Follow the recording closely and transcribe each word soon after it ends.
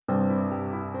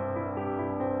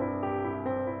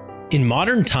In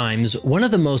modern times, one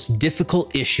of the most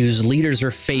difficult issues leaders are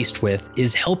faced with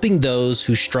is helping those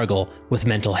who struggle with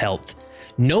mental health.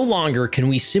 No longer can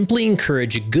we simply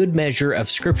encourage a good measure of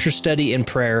scripture study and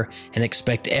prayer and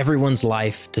expect everyone's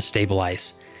life to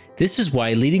stabilize. This is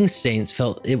why Leading Saints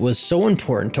felt it was so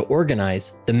important to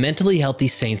organize the Mentally Healthy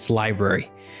Saints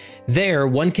Library. There,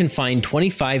 one can find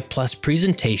 25 plus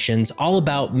presentations all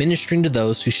about ministering to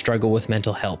those who struggle with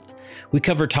mental health. We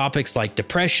cover topics like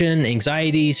depression,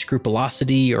 anxiety,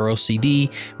 scrupulosity, or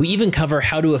OCD. We even cover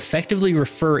how to effectively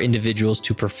refer individuals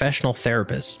to professional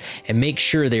therapists and make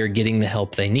sure they are getting the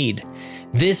help they need.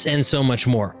 This and so much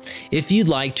more. If you'd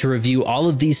like to review all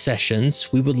of these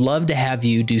sessions, we would love to have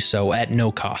you do so at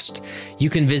no cost. You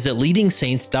can visit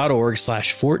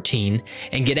leadingsaints.org/14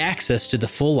 and get access to the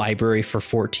full library for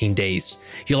 14 days.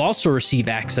 You'll also receive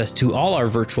access to all our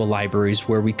virtual libraries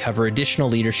where we cover additional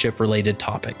leadership-related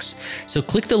topics. So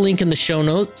click the link in the show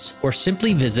notes or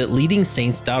simply visit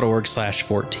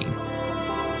leadingsaints.org/14.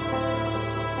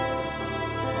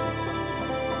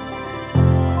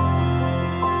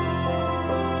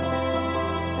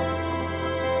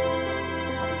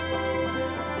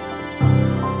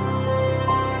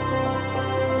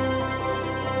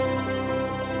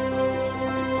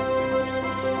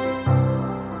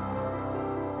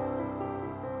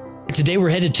 Today we're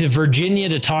headed to Virginia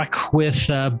to talk with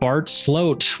Bart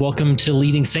Sloat. Welcome to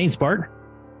Leading Saints, Bart.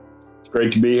 It's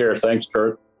great to be here. Thanks,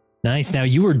 Kurt. Nice. Now,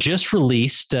 you were just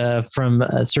released from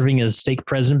serving as stake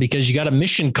president because you got a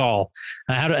mission call.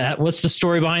 What's the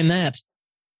story behind that?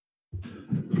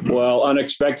 Well,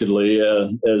 unexpectedly,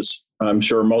 as I'm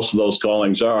sure most of those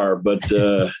callings are, but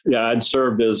I'd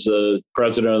served as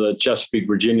president of the Chesapeake,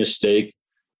 Virginia stake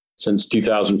since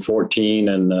 2014,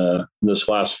 and this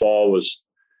last fall was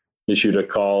issued a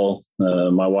call,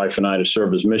 my wife and I, to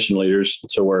serve as mission leaders.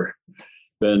 So we're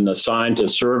been assigned to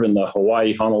serve in the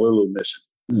Hawaii Honolulu mission,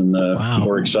 and wow.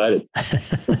 We're excited.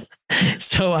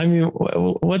 So, I mean,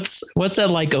 what's that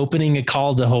like, opening a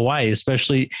call to Hawaii?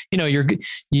 Especially,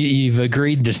 you've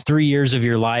agreed to 3 years of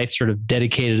your life sort of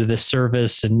dedicated to this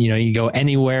service, and you go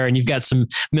anywhere, and you've got some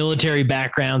military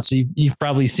background, so you've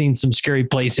probably seen some scary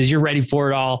places. You're ready for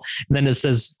it all, and then it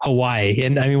says Hawaii,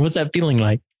 and I mean, what's that feeling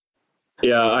like?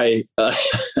 Yeah,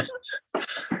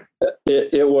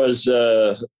 it was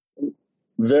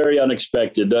very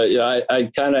unexpected.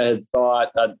 I kind of had thought,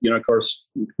 of course,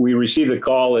 we received the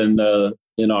call in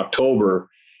October,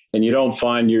 and you don't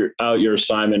find your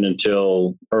assignment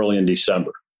until early in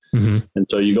December. Mm-hmm. And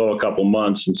so you go a couple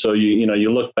months, and so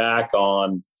you look back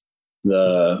on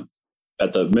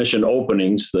at the mission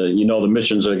openings. The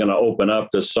missions are going to open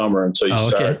up this summer, and so you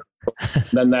start. Okay.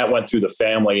 Then that went through the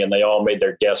family, and they all made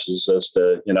their guesses as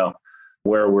to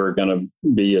where we're going to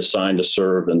be assigned to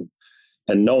serve, and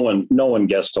no one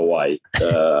guessed Hawaii.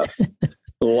 A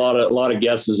lot of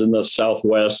guesses in the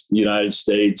Southwest United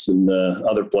States and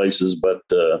other places, but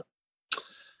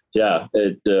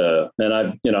and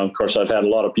I've of course I've had a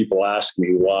lot of people ask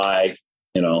me why,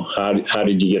 how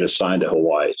did you get assigned to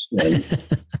Hawaii? And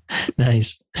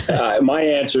nice. My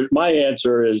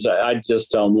answer is I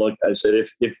just tell them, look, I said,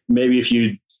 if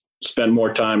you spend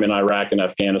more time in Iraq and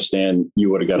Afghanistan, you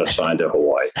would have got assigned to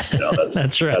Hawaii.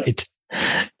 That's right.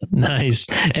 Nice.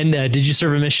 And did you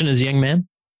serve a mission as a young man?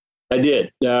 I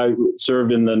did. I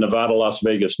served in the Nevada, Las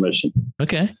Vegas mission.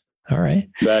 Okay. All right.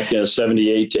 Back in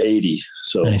 78 to 80.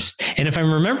 So nice. And if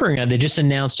I'm remembering, they just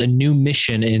announced a new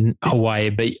mission in Hawaii,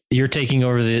 but you're taking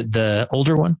over the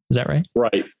older one. Is that right?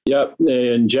 Right. Yep.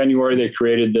 In January, they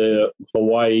created the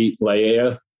Hawaii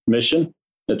Laea mission.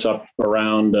 It's up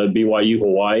around BYU,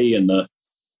 Hawaii, and the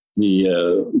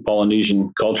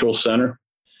Polynesian Cultural Center.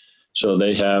 So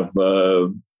they have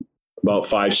about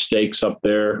 5 stakes up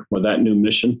there with that new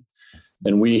mission,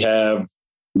 and we have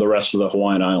the rest of the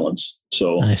Hawaiian Islands.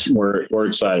 So nice. We're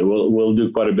excited. We'll do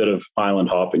quite a bit of island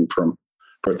hopping for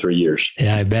 3 years.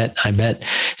 Yeah, I bet.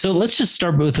 So let's just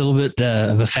start with a little bit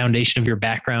of a foundation of your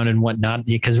background and whatnot,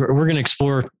 because we're going to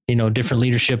explore, different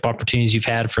leadership opportunities you've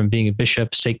had, from being a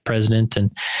bishop, stake president,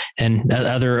 and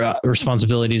other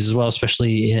responsibilities as well,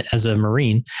 especially as a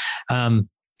Marine.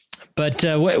 But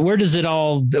where's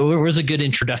a good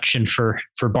introduction for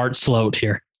Bart Sloat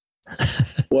here?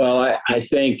 Well, I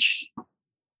think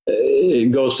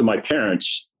it goes to my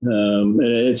parents. And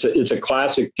it's a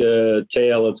classic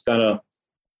tale. It's kind of,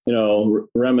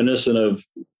 reminiscent of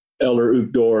Elder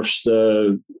Uchtdorf's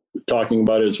talking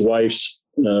about his wife's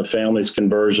family's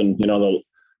conversion, the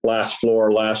last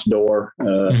floor, last door.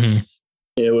 Mm-hmm.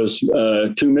 It was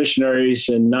 2 missionaries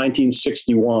in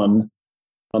 1961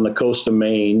 on the coast of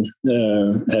Maine,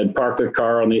 had parked their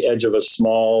car on the edge of a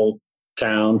small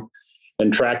town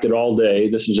and tracked it all day.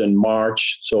 This was in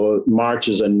March. So March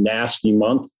is a nasty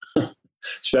month,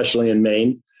 especially in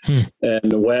Maine,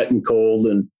 and wet and cold.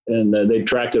 And they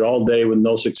tracked it all day with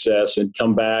no success and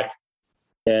come back.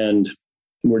 And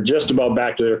we're just about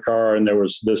back to their car. And there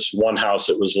was this one house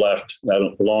that was left,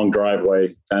 a long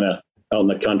driveway kind of out in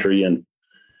the country. And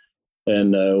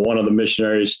one of the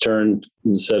missionaries turned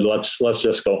and said, let's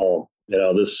just go home.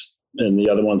 And the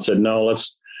other one said, no,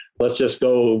 let's just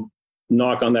go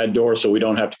knock on that door so we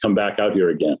don't have to come back out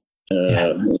here again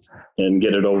and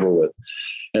get it over with.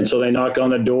 And so they knocked on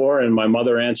the door, and my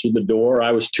mother answered the door.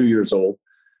 I was 2 years old,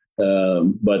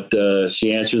 but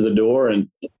she answered the door and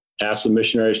asked the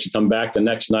missionaries to come back the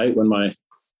next night when my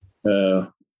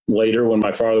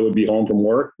father would be home from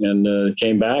work, and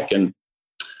came back. And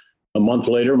a month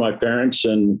later, my parents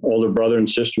and older brother and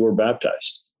sister were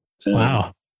baptized.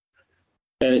 Wow.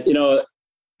 And,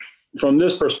 from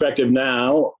this perspective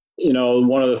now,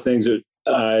 one of the things that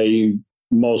I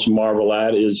most marvel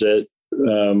at is that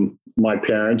my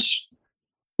parents,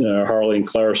 Harley and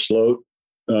Clara Sloat,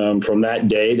 from that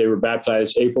day, they were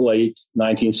baptized April 8th,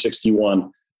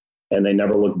 1961, and they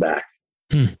never looked back.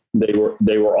 They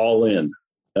were all in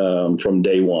from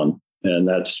day one. And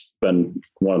that's been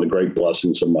one of the great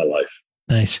blessings of my life.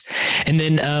 Nice. And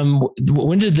then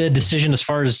when did the decision as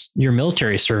far as your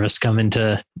military service come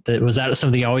into? Was that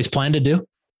something you always planned to do?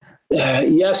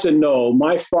 Yes and no.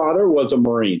 My father was a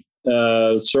Marine,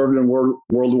 served in World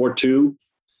War II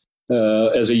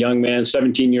as a young man,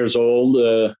 17 years old.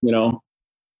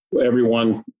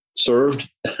 Everyone served.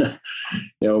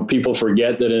 People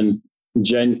forget that in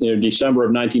December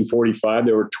of 1945,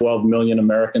 there were 12 million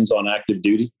Americans on active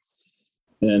duty.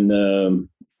 And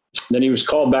then he was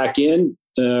called back in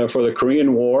for the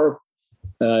Korean War.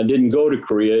 Didn't go to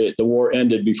Korea. The war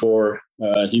ended before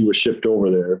he was shipped over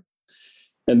there.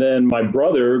 And then my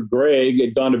brother, Greg,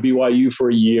 had gone to BYU for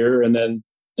a year, and then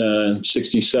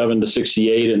 67 to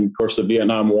 68. And of course, the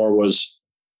Vietnam War was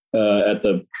at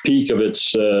the peak of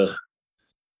its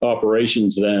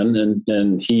operations then.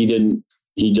 And he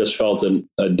just felt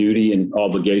a duty and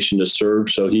obligation to serve.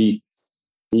 So he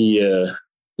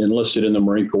enlisted in the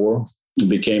Marine Corps and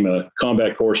became a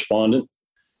combat correspondent,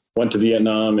 went to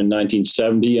Vietnam in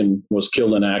 1970 and was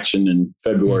killed in action in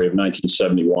February of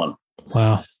 1971.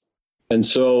 Wow. And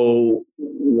so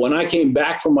when I came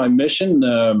back from my mission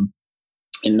in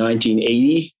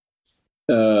 1980,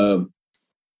 I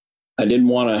didn't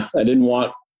want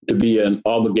to be an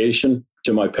obligation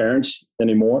to my parents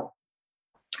anymore.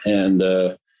 And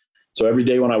so every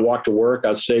day when I walked to work,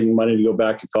 I was saving money to go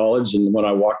back to college. And when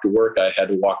I walked to work, I had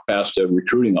to walk past a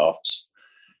recruiting office.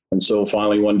 And so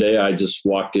finally one day I just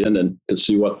walked in and to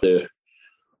see what the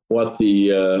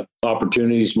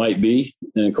opportunities might be.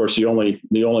 And of course, the only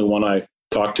one I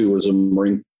talked to was a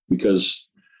Marine, because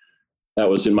that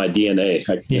was in my DNA.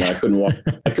 I couldn't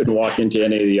walk into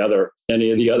any of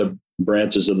the other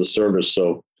branches of the service.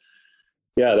 So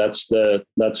yeah, that's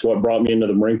what brought me into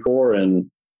the Marine Corps.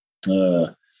 And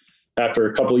after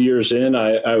a couple of years in,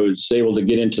 I was able to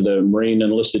get into the Marine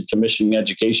Enlisted Commissioning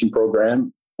Education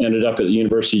Program, ended up at the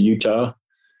University of Utah,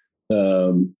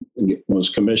 was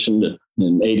commissioned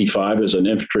in 85 as an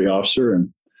infantry officer,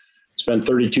 and spent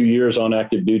 32 years on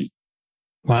active duty.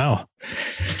 Wow.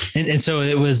 And so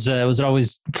it was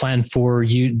always planned for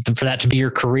you for that to be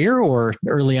your career, or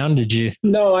early on did you?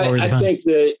 No, I think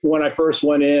that when I first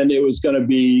went in, it was going to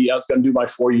be, I was going to do my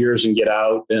 4 years and get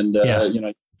out and,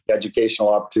 educational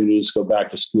opportunities, go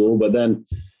back to school. But then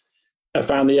I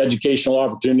found the educational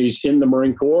opportunities in the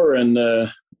Marine Corps, and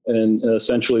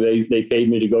essentially they paid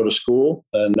me to go to school,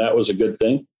 and that was a good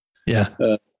thing. Yeah.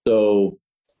 So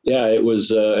yeah, it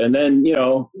was, and then,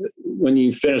 when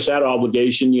you finish that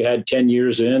obligation, you had 10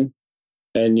 years in,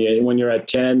 and when you're at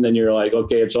 10, then you're like,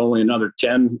 okay, it's only another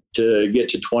 10 to get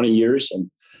to 20 years.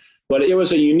 But it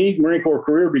was a unique Marine Corps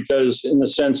career, because in the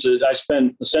sense that I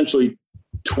spent essentially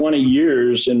 20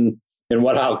 years in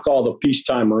what I'll call the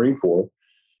peacetime Marine Corps,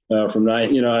 and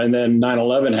then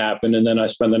 9/11 happened. And then I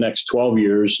spent the next 12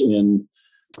 years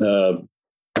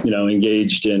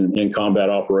engaged in combat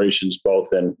operations,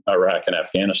 both in Iraq and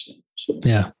Afghanistan. So.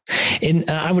 Yeah. And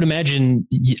I would imagine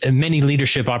many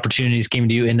leadership opportunities came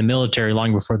to you in the military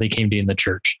long before they came to you in the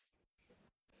church.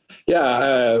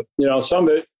 Yeah. Some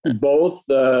of it, both,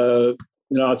 I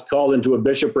was called into a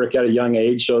bishopric at a young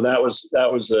age. So that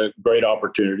was a great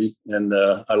opportunity. And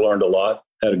I learned a lot,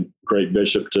 had a great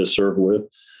bishop to serve with.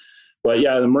 But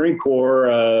yeah, the Marine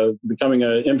Corps, becoming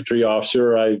an infantry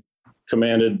officer, I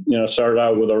commanded, started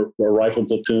out with a rifle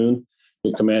platoon,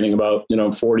 commanding about,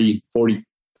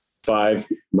 45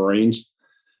 Marines,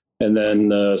 and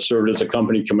then served as a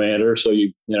company commander. So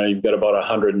you've got about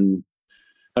 100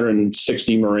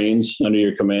 160 Marines under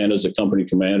your command as a company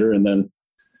commander, and then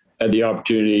had the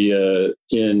opportunity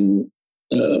in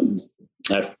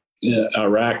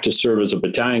Iraq to serve as a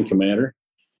battalion commander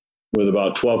with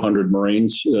about 1,200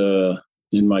 Marines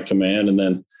in my command. And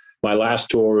then my last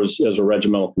tour was as a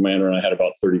regimental commander, and I had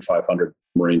about 3,500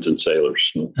 Marines and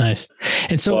sailors. So nice.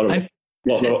 And so a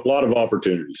lot of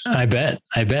opportunities. I bet.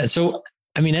 So,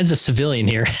 I mean, as a civilian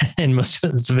here, and most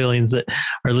of the civilians that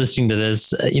are listening to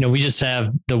this, we just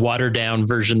have the watered down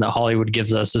version that Hollywood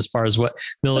gives us as far as what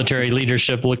military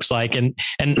leadership looks like. And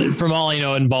from all I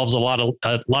know, it involves a lot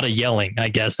of yelling, I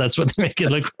guess. That's what they make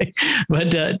it look like.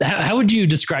 But how would you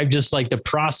describe just like the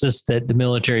process that the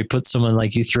military puts someone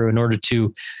like you through in order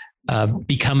to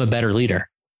become a better leader?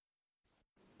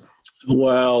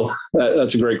 Well,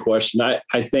 that's a great question.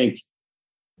 I think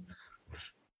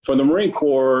for the Marine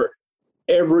Corps,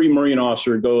 every Marine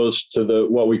officer goes to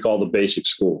what we call the basic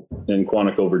school in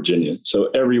Quantico, Virginia. So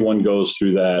everyone goes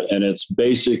through that, and it's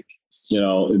basic,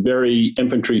 very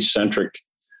infantry centric,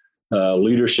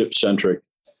 leadership centric,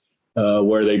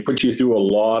 where they put you through a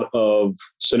lot of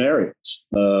scenarios.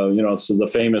 So the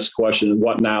famous question,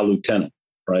 what now, Lieutenant,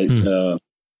 right?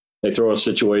 They throw a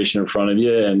situation in front of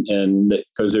you, and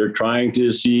because they're trying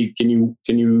to see, can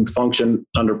you function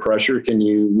under pressure? Can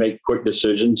you make quick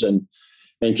decisions? And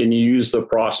can you use the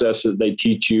process that they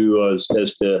teach you as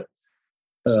to,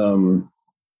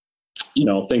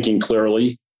 thinking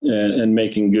clearly and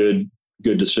making good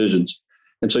decisions?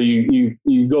 And so you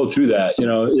go through that.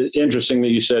 Interesting that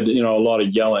you said, a lot of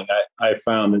yelling. I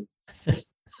found that,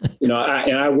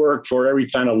 I work for every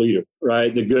kind of leader,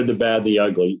 right? The good, the bad, the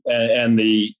ugly, and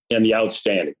the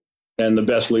outstanding. And the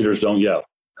best leaders don't yell.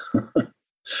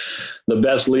 The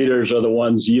best leaders are the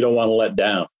ones you don't want to let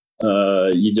down.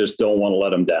 You just don't want to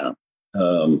let them down.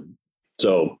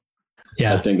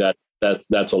 I think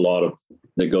that's a lot of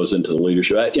that goes into the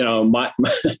leadership.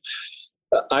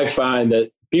 I find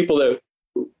that people that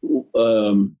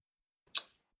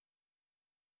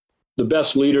the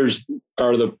best leaders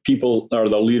are the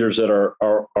leaders that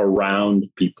are around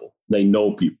people. They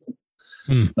know people.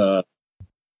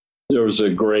 There was a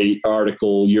great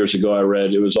article years ago I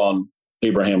read. It was on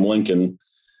Abraham Lincoln.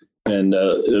 And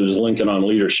it was Lincoln on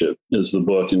Leadership is the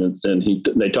book. And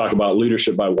they talk about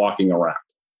leadership by walking around,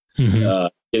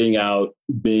 getting out,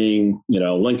 being,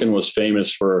 Lincoln was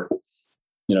famous for,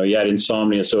 he had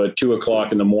insomnia. So at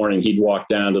 2:00 in the morning, he'd walk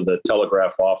down to the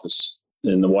telegraph office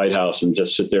in the White House and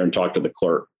just sit there and talk to the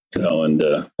clerk, and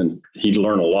he'd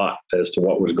learn a lot as to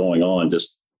what was going on,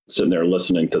 just sitting there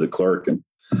listening to the clerk.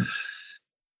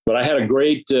 But I had a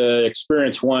great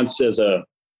experience once I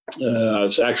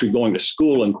was actually going to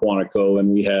school in Quantico, and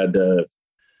we had,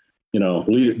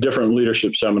 different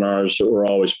leadership seminars that were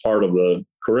always part of the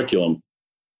curriculum.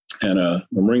 And a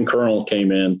Marine colonel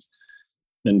came in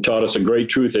and taught us a great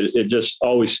truth. It just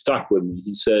always stuck with me.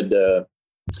 He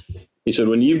said,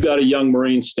 when you've got a young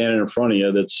Marine standing in front of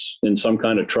you that's in some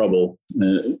kind of trouble,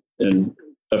 and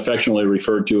affectionately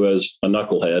referred to as a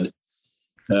knucklehead,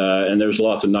 and there's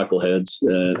lots of knuckleheads,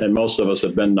 and most of us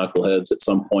have been knuckleheads at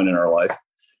some point in our life.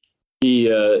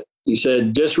 He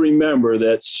said, just remember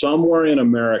that somewhere in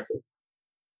America,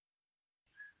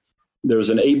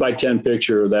 there's an 8x10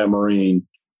 picture of that Marine,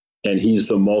 and he's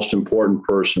the most important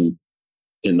person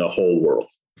in the whole world.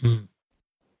 Wow.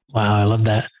 I love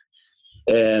that.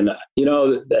 And,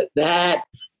 that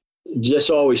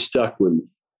just always stuck with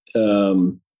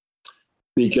me,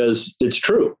 because it's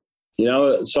true.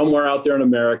 Somewhere out there in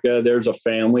America, there's a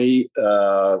family,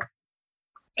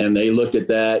 and they looked at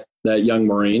that young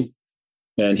Marine,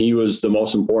 and he was the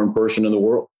most important person in the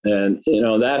world. And,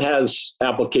 that has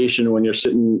application when you're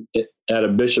sitting at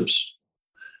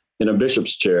in a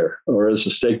bishop's chair or as a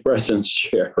stake president's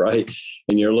chair, right?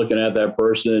 And you're looking at that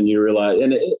person and you realize,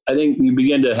 and I think you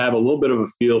begin to have a little bit of a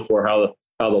feel for how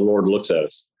the Lord looks at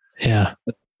us. Yeah.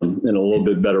 In a little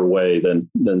bit better way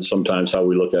than sometimes how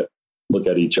we look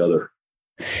at each other.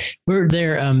 We're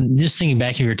there. Just thinking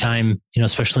back of your time,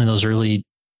 especially in those early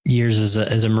years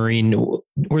as a Marine,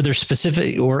 were there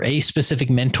a specific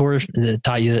mentor that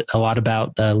taught you a lot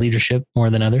about leadership more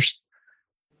than others?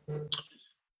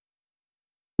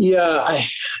 Yeah,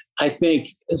 I think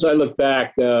as I look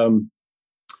back, I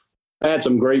had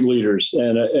some great leaders,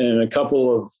 and a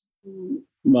couple of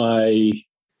my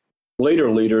later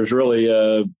leaders, really,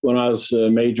 when I was a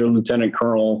major lieutenant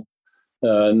colonel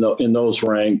in those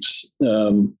ranks,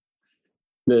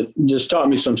 that just taught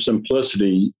me some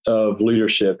simplicity of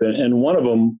leadership. And one of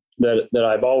them that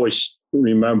I've always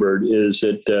remembered is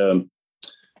that,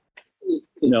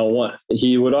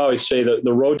 he would always say that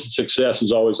the road to success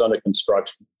is always under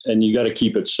construction, and you got to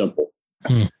keep it simple.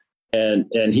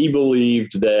 And he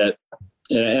believed that,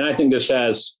 and I think this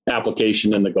has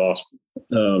application in the gospel,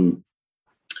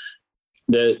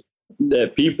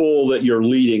 that people that you're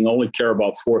leading only care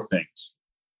about four things.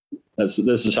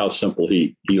 This is how simple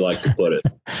he liked to put it.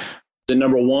 The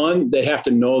number one, they have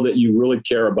to know that you really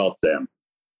care about them,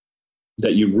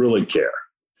 that you really care.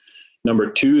 Number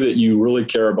two, that you really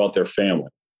care about their family,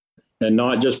 and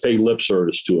not just pay lip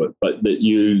service to it, but that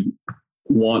you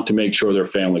want to make sure their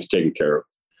family's taken care of.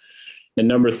 And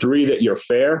number three, that you're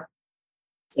fair.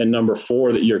 And number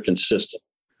four, that you're consistent.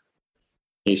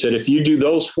 And he said, if you do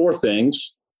those four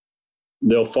things,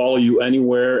 they'll follow you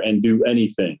anywhere and do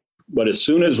anything. But as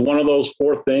soon as one of those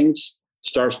four things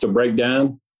starts to break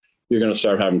down, you're going to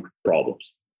start having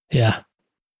problems. Yeah.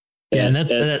 Yeah.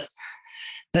 And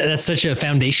that's such a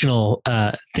foundational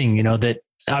thing, that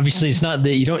obviously it's not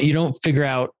that you don't figure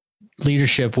out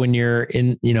leadership when you're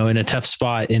in a tough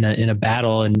spot in a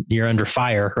battle and you're under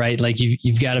fire, right? Like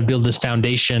you've got to build this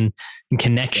foundation and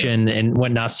connection and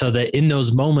whatnot, so that in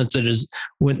those moments that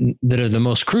are the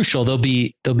most crucial, they'll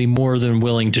be more than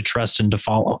willing to trust and to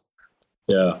follow.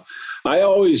 Yeah. I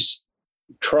always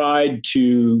tried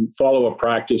to follow a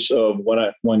practice of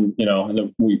when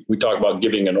we talk about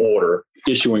giving an order,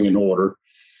 issuing an order,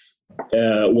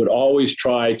 would always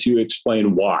try to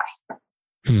explain why.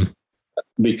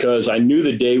 Because I knew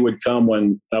the day would come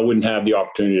when I wouldn't have the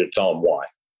opportunity to tell them why.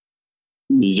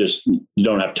 You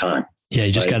don't have time. Yeah.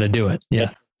 You just got to do it.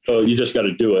 Yeah. So you just got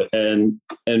to do it. And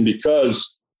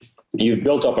because you've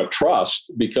built up a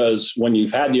trust, because when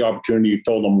you've had the opportunity, you've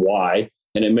told them why,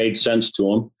 and it made sense to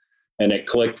them and it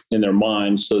clicked in their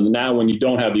minds. So now when you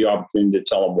don't have the opportunity to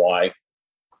tell them why,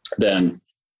 then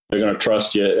they're going to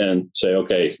trust you and say,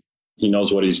 okay, he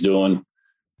knows what he's doing.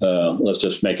 Let's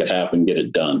just make it happen, get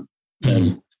it done.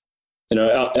 Mm-hmm. And,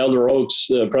 Elder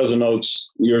Oaks, President Oaks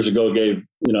years ago gave,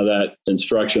 that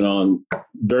instruction on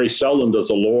very seldom does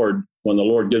when the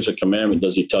Lord gives a commandment,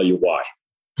 does he tell you why?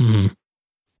 Mm-hmm.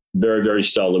 Very, very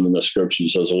seldom in the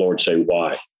scriptures does the Lord say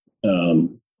why.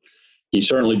 He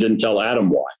certainly didn't tell Adam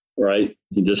why, right?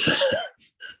 He just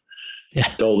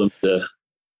told him to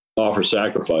offer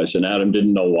sacrifice, and Adam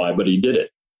didn't know why, but he did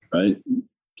it, right?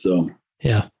 So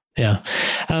yeah.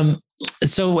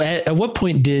 So at what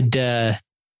point did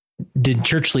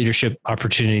church leadership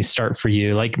opportunities start for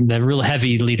you, like the real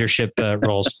heavy leadership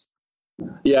roles?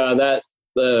 Yeah,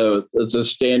 it's a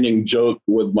standing joke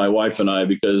with my wife and I,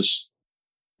 because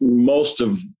most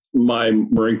of my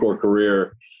Marine Corps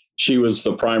career, she was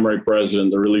the primary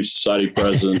president, the Relief Society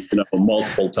president,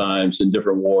 multiple times in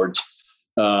different wards.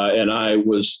 And I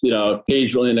was,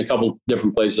 occasionally in a couple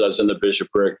different places. I was in the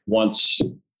bishopric, once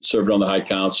served on the High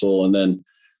Council, and then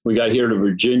we got here to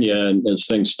Virginia, and as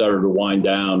things started to wind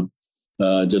down,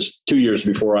 just 2 years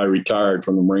before I retired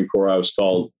from the Marine Corps, I was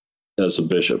called as a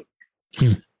bishop.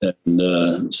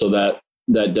 And so that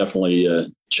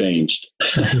definitely changed.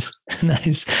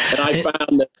 Nice. And I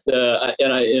found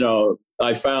that,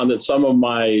 I found that some of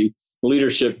my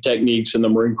leadership techniques in the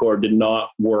Marine Corps did not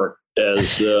work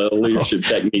as leadership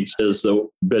techniques as the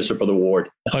bishop of the ward.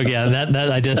 Okay, that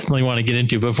I definitely want to get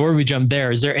into. Before we jump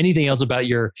there, is there anything else about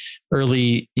your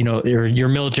early, your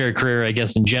military career, I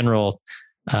guess, in general,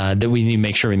 that we need to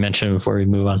make sure we mention before we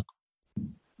move on?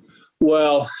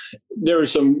 Well, there are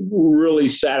some really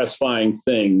satisfying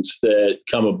things that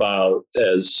come about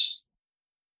as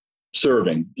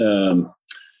serving.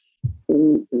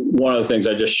 One of the things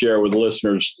I just share with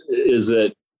listeners is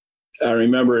that I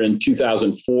remember in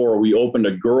 2004, we opened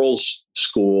a girls'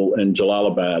 school in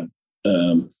Jalalabad,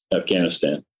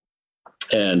 Afghanistan.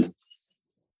 And,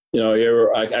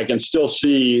 I can still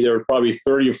see there were probably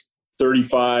 30,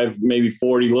 35, maybe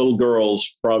 40 little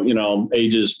girls, probably,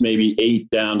 ages maybe 8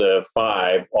 down to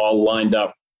 5, all lined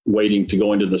up waiting to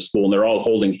go into the school. And they're all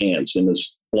holding hands in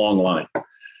this long line.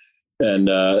 And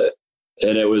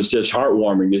it was just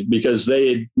heartwarming because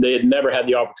they had never had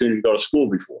the opportunity to go to school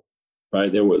before. Right.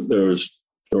 There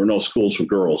were no schools for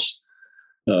girls.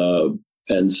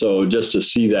 And so just to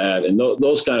see that and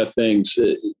those kind of things,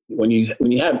 when you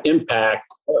have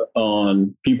impact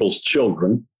on people's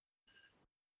children,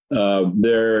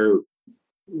 their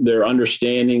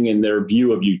understanding and their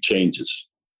view of you changes.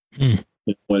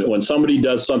 When somebody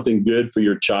does something good for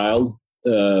your child,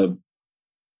 you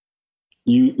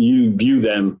view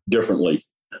them differently.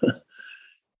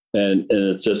 And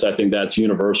it's just, I think that's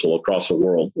universal across the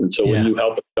world. And so when you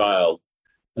help a child,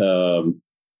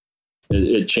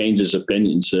 it changes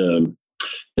opinions.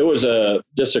 There was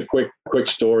just a quick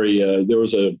story.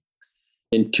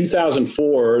 In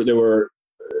 2004, there were,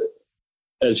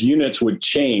 as units would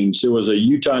change, there was a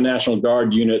Utah National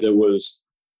Guard unit that was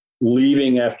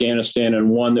leaving Afghanistan and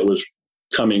one that was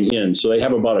coming in. So they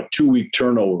have about a 2-week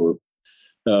turnover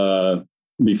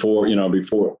before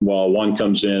while one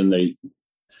comes in, they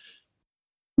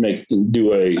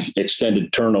do a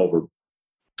extended turnover.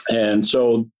 And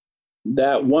so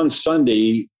that one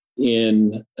Sunday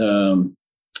in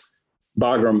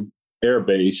Bagram Air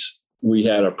Base, we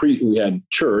had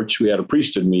church, we had a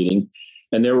priesthood meeting,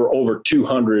 and there were over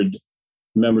 200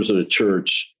 members of the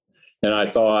church. And I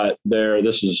thought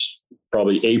this is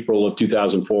probably April of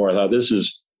 2004. I thought this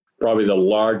is probably the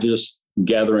largest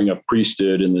gathering of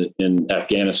priesthood in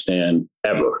Afghanistan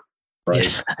ever.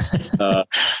 Right. Yeah.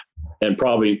 And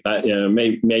probably,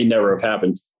 may never have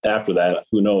happened after that.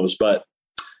 Who knows? But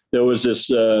there was this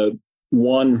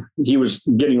one, he was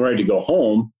getting ready to go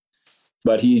home,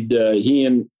 but they'd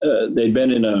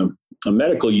been in a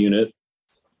medical unit,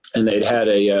 and they'd had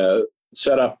a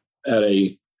set up at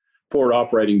a forward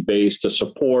operating base to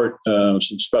support some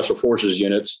special forces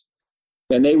units.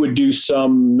 And they would do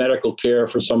some medical care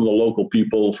for some of the local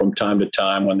people from time to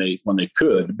time when they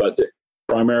could, but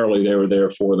primarily they were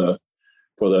there for the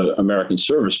American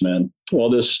servicemen. Well,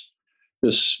 this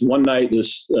one night,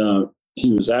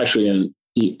 he was actually an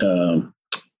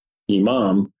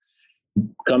imam,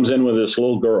 comes in with this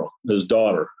little girl, his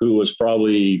daughter, who was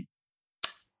probably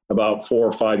about 4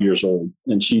 or 5 years old,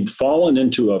 and she'd fallen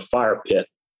into a fire pit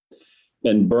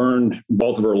and burned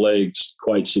both of her legs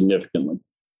quite significantly.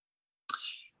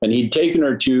 And he'd taken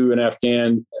her to an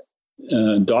Afghan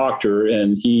doctor,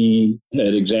 and he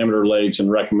had examined her legs and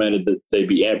recommended that they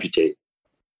be amputated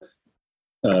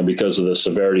because of the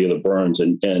severity of the burns.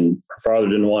 And her father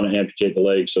didn't want to amputate the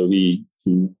leg, so he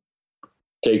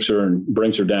takes her and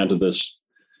brings her down to this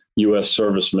U.S.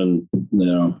 serviceman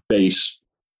base.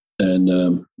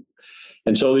 And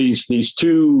so these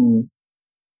two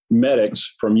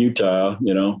medics from Utah,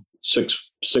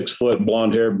 6 foot,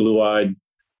 blonde hair, blue eyed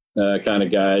kind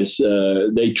of guys,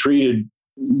 they treated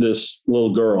this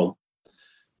little girl,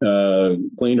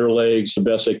 cleaned her legs the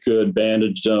best they could,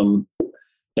 bandaged them.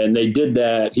 And they did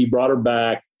that. He brought her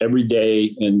back every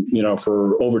day. And,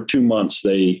 for over 2 months,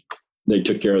 they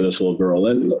took care of this little girl.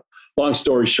 And long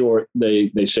story short,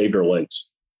 they saved her legs.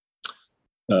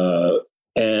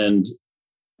 And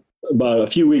about a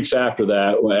few weeks after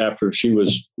that, after she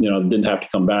was, didn't have to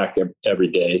come back every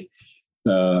day,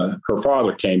 her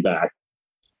father came back.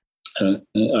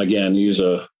 Again, he was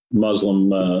a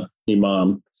Muslim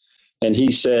imam. And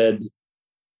he said,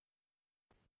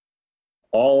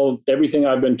 everything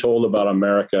I've been told about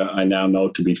America, I now know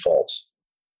to be false.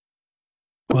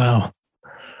 Wow.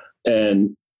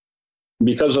 And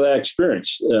because of that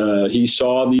experience, he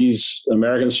saw these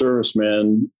American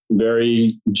servicemen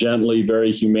very gently,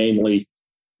 very humanely,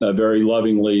 very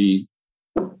lovingly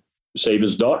save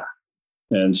his daughter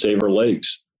and save her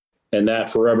legs. And that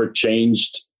forever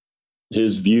changed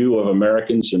his view of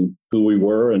Americans and who we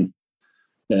were. And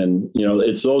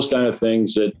it's those kind of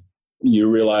things that you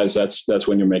realize that's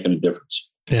when you're making a difference.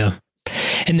 Yeah.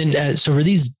 And then, so were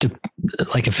these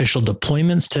like official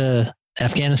deployments to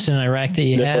Afghanistan, Iraq that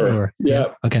you had? Or?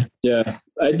 Yeah. Okay. Yeah.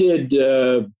 I did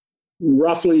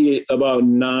roughly about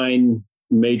 9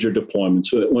 major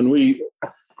deployments.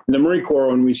 In the Marine Corps,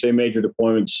 when we say major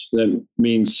deployments, that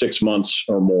means 6 months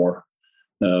or more.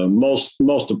 Most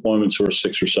deployments were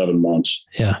 6 or 7 months.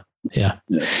 Yeah.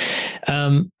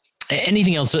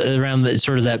 Anything else around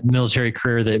that military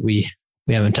career that we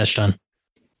haven't touched on?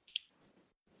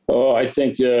 Oh, I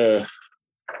think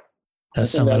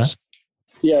that's something.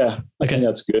 Yeah. I Okay. think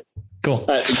that's good. Cool.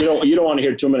 You don't want to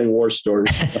hear too many war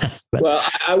stories. Well,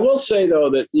 I will say though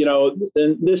that,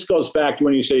 and this goes back to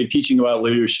when you say teaching about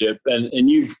leadership, and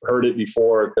you've heard it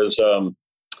before because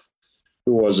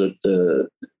who was it?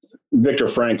 Viktor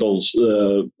Frankl's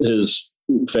his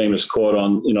famous quote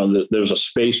on, there's a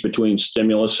space between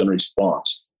stimulus and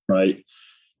response, right?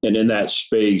 And in that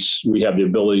space, we have the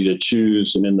ability to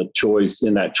choose, and in that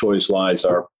choice lies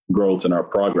our growth and our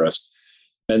progress.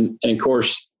 And of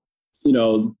course, in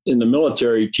the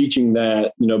military, teaching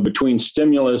that, between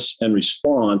stimulus and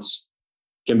response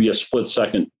can be a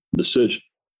split-second decision,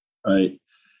 right?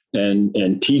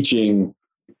 And teaching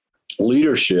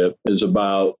leadership is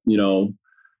about,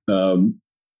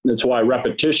 that's why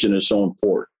repetition is so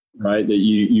important, right? That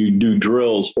you do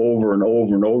drills over and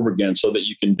over and over again so that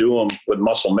you can do them with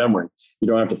muscle memory. You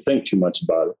don't have to think too much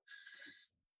about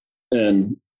it.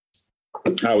 And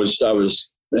I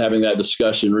was having that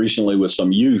discussion recently with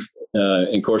some youth.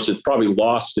 And of course, it's probably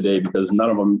lost today because none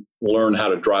of them learn how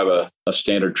to drive a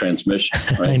standard transmission.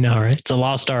 Right? I know, right? It's a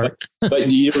lost art. But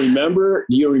do you remember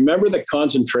the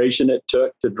concentration it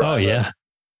took to drive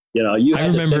I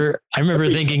remember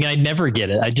thinking I'd never get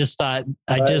it. I just thought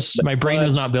my brain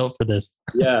was not built for this.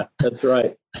 Yeah, that's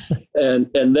right. And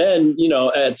then,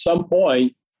 at some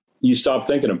point you stop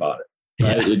thinking about it.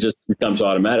 Right? Yeah. It just becomes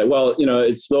automatic. Well,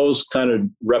 it's those kind of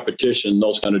repetition,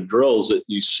 those kind of drills that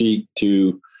you seek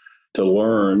to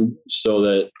learn,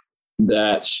 so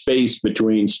that space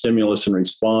between stimulus and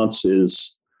response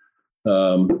is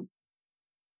that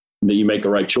you make the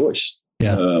right choice.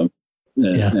 Yeah.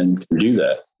 And do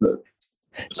that. But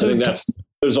so I think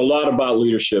there's a lot about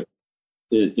leadership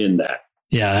in that.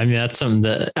 Yeah. I mean, that's something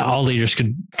that all leaders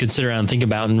could sit around and think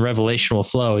about, and revelation will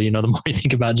flow, the more you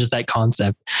think about just that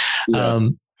concept. Yeah.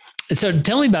 So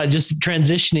tell me about just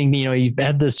transitioning, you've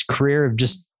had this career of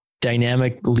just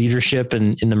dynamic leadership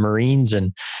in the Marines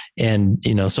and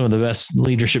some of the best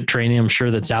leadership training, I'm sure,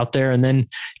 that's out there. And then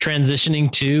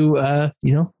transitioning to,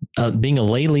 being a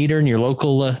lay leader in your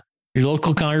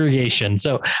local congregation.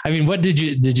 So, I mean, what did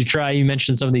you try? You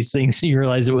mentioned some of these things and you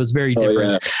realized it was very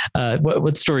different. Yeah.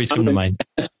 What stories come to mind?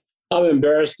 I'm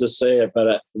embarrassed to say it,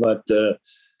 but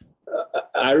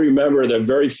I remember the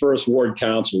very first ward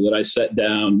council that I sat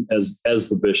down as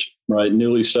the bishop, right?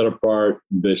 Newly set apart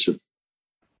bishop.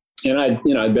 And I'd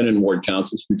been in ward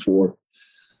councils before.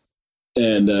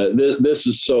 And this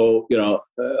is so,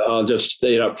 I'll just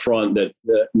state up front that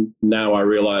now I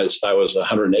realize I was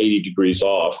 180 degrees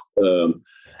off.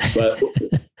 But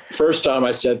first time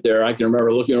I sat there, I can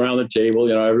remember looking around the table,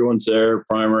 everyone's there,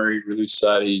 primary, relief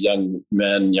society, young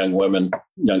men, young women,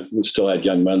 we still had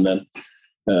young men then,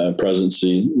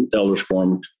 presidency, elders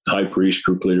quorum, high priest,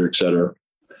 group leader, et cetera.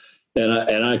 And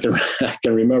I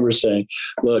can remember saying,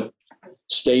 look,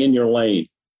 stay in your lane.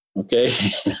 Okay.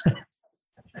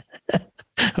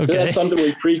 Okay. That's something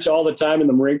we preach all the time in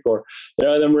the Marine Corps.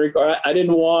 The Marine Corps, I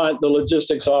didn't want the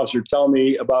logistics officer telling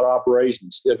me about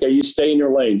operations. Okay, you stay in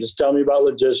your lane. Just tell me about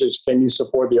logistics. Can you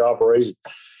support the operation?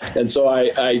 And so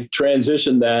I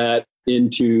transitioned that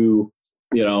into,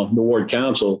 the ward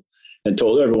council and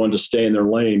told everyone to stay in their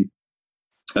lane.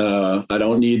 I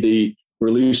don't need the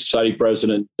Relief Society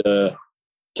president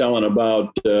telling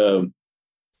about, the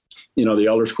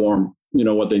elders quorum,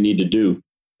 what they need to do.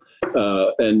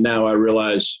 And now I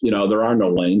realize, there are no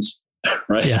lanes,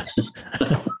 right? Yeah.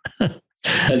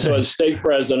 And so as stake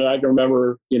president, I can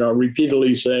remember,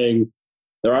 repeatedly saying,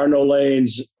 there are no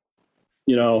lanes.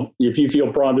 If you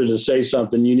feel prompted to say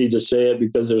something, you need to say it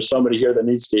because there's somebody here that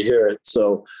needs to hear it.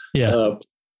 So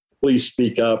please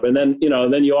speak up. And then,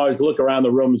 then you always look around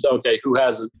the room and say, okay,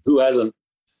 who hasn't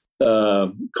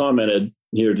commented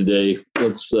here today?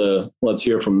 Let's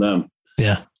hear from them.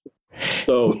 Yeah.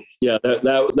 So yeah,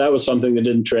 that was something that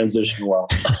didn't transition well.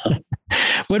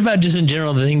 What about just in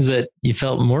general, the things that you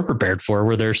felt more prepared for?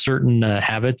 Were there certain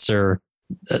habits or,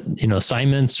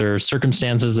 assignments or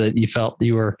circumstances that you felt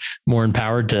you were more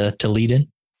empowered to lead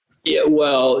in? Yeah,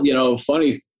 well,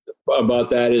 funny about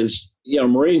that is,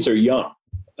 Marines are young.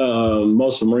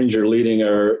 Most of the Marines you're leading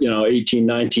are, 18,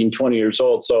 19, 20 years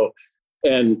old. So,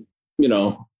 and,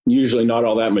 usually not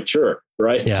all that mature,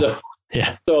 right? Yeah.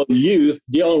 So the youth,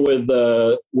 dealing with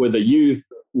the youth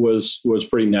was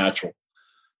pretty natural.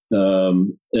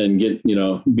 And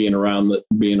being around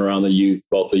the youth,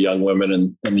 both the young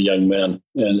women and the young men.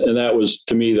 And that was,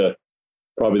 to me,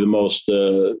 probably the most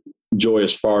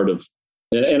joyous part of,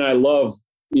 and I love,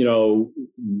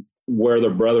 where the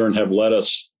brethren have led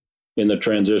us in the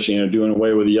transition, doing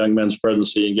away with the young men's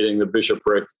presidency and getting the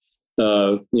bishopric,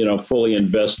 fully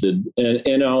invested. And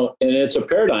it's a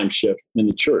paradigm shift in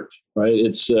the church, right?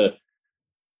 It's as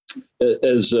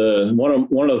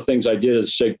one of the things I did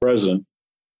as stake president.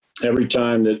 Every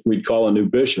time that we'd call a new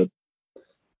bishop,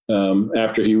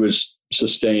 after he was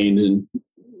sustained, and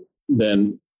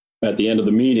then at the end of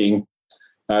the meeting,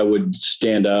 I would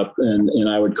stand up and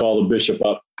I would call the bishop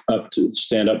up to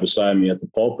stand up beside me at the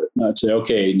pulpit. And I'd say,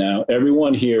 okay, now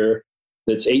everyone here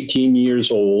that's 18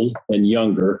 years old and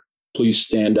younger, please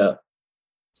stand up.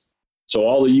 So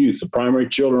all the youth, the primary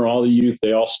children, all the youth,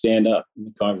 they all stand up in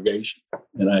the congregation.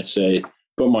 And I say,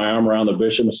 put my arm around the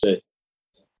bishop and say,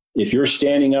 if you're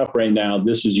standing up right now,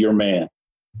 this is your man.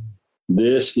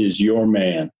 This is your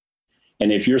man.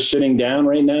 And if you're sitting down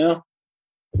right now,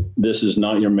 this is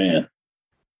not your man.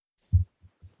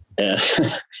 And,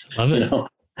 love it. And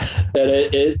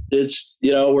it's,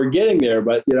 we're getting there,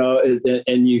 but,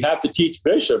 and you have to teach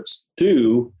bishops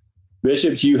too.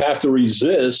 Bishops, you have to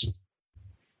resist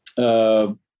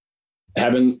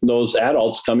having those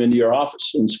adults come into your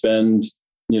office and spend,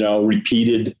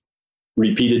 repeated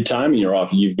time in your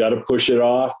office. You've got to push it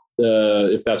off,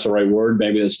 if that's the right word.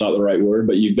 Maybe that's not the right word,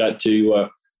 but you've got to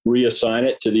reassign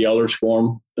it to the elders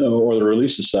quorum or the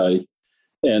Relief Society.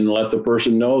 and let the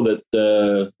person know that,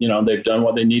 they've done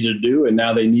what they needed to do. And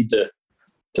now they need to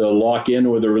lock in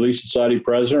with the Relief Society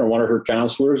president or one of her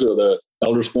counselors, or the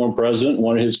Elders Quorum president,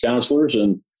 one of his counselors,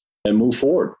 and move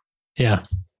forward. Yeah.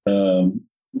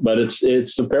 But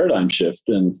it's a paradigm shift.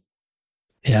 And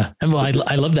yeah. And well,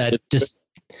 I love that, just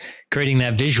creating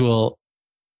that visual,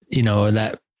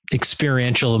 that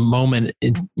experiential moment,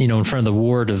 in front of the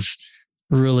ward of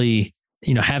really,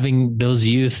 having those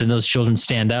youth and those children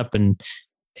stand up and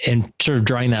sort of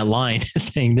drawing that line,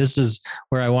 saying, this is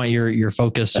where I want your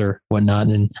focus or whatnot.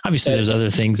 And obviously there's other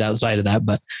things outside of that,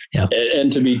 but yeah.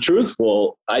 And to be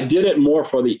truthful, I did it more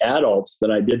for the adults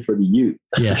than I did for the youth.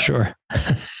 Yeah, sure.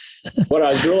 What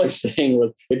I was really saying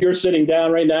was, if you're sitting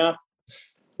down right now,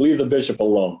 leave the bishop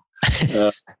alone.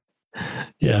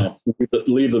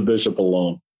 Leave the bishop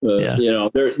alone.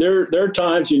 There are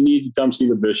times you need to come see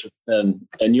the bishop, and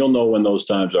you'll know when those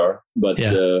times are. But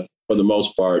for the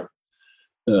most part,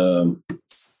 I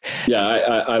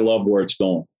love where it's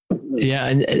going. Yeah.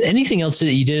 And anything else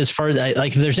that you did as far as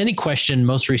if there's any question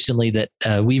most recently that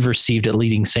we've received at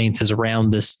Leading Saints is around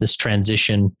this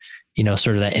transition,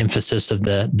 sort of that emphasis of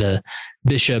the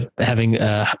bishop having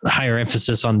a higher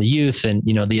emphasis on the youth, and,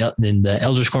 the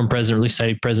Elders Quorum president, Relief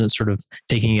Society president, sort of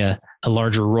taking a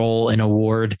larger role in a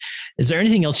ward. Is there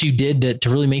anything else you did to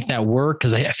really make that work?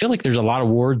 Because I feel like there's a lot of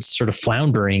wards sort of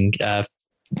floundering,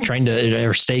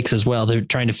 or stakes as well. They're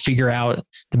trying to figure out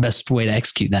the best way to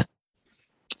execute that.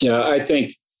 Yeah, I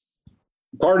think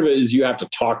part of it is you have to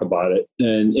talk about it,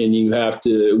 and you have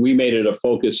to. We made it a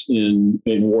focus in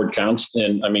ward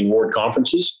ward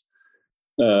conferences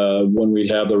when we'd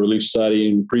have the Relief Society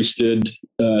and priesthood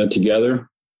together,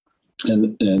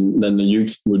 and then the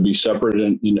youth would be separate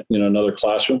in another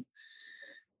classroom.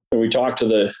 And we talked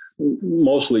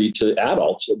mostly to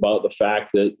adults about the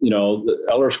fact that the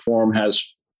Elders Quorum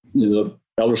the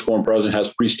Elders Quorum president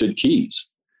has priesthood keys,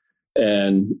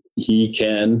 and he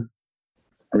can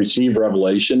receive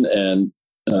revelation and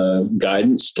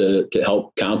guidance to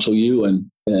help counsel you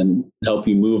and help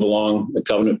you move along the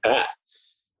covenant path.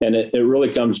 And it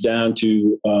really comes down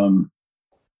to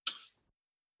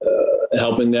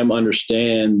helping them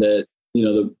understand that,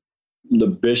 the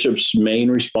bishop's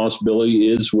main responsibility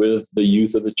is with the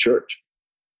youth of the church.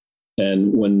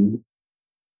 And when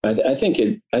I think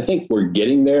we're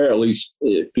getting there, at least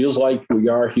it feels like we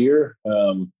are here.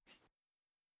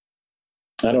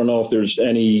 I don't know if there's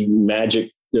any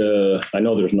magic. I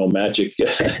know there's no magic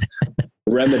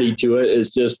remedy to it. It's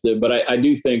just, but I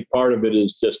do think part of it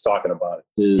is just talking about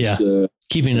it.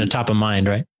 Keeping it top of mind,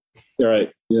 right?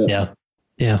 Right. Yeah.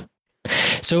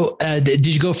 So did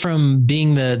you go from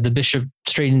being the bishop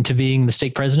straight into being the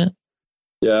stake president?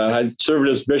 Yeah, I served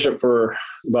as bishop for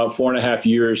about 4.5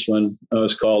 years when I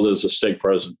was called as a stake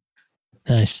president.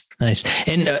 Nice.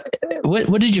 And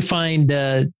what did you find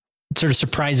sort of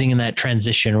surprising in that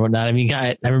transition or whatnot? I mean,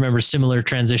 I remember a similar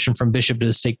transition from bishop to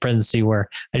the stake presidency where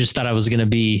I just thought I was going to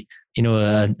be,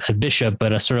 a bishop,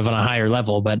 but a sort of on a higher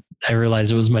level, but I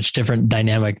realized it was much different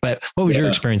dynamic. But what was your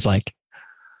experience like?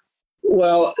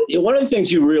 Well, one of the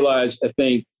things you realize, I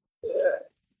think,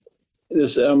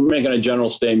 I'm making a general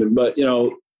statement, but,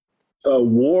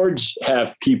 wards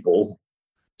have people,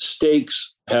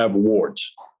 stakes have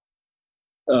wards.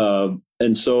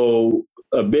 And so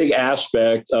a big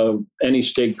aspect of any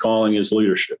stake calling is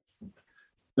leadership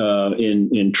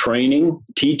in training,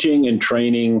 teaching and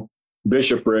training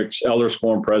bishoprics, Elders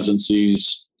Quorum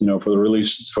presidencies, for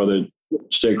the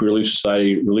stake Relief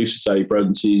Society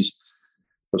presidencies,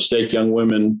 for stake young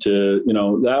women to,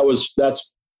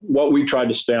 that's what we tried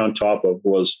to stay on top of.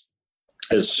 Was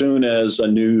as soon as a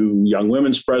new young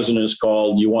women's president is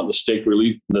called, you want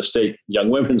the stake young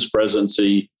women's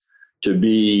presidency to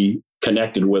be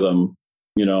connected with them,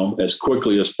 as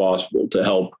quickly as possible to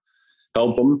help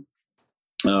them.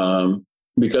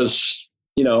 Because,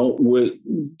 with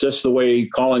just the way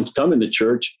callings come in the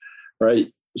church,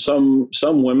 right? Some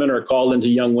women are called into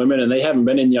young women and they haven't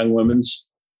been in young women's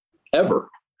ever.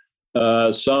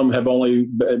 Some have only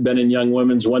been in young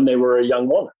women's when they were a young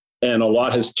woman, and a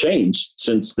lot has changed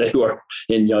since they were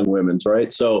in young women's,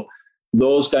 right? So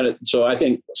so I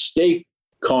think stake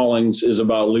callings is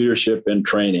about leadership and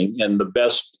training, and the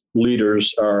best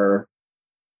leaders are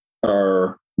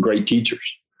great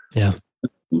teachers. Yeah.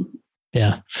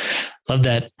 Love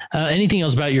that. Anything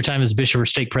else about your time as bishop or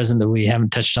stake president that we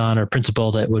haven't touched on, or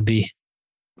principle that would be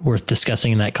worth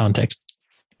discussing in that context?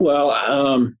 Well,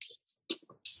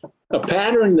 a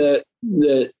pattern that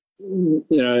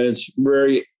it's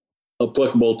very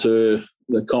applicable to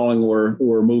the calling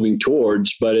we're moving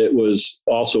towards, but it was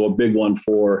also a big one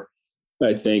for,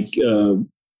 I think,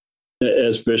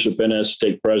 as bishop and as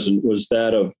stake president was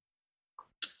that of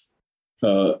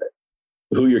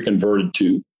who you're converted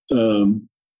to.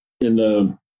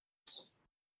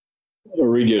 I'll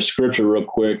read you a scripture real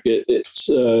quick. This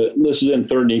is in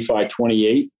 3 Nephi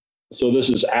 28. So this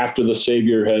is after the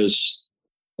Savior has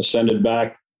ascended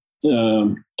back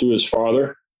to his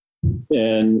Father,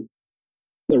 and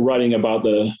they're writing about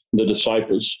the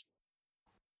disciples.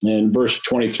 In verse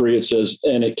 23, it says,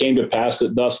 "And it came to pass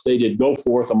that thus they did go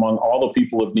forth among all the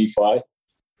people of Nephi,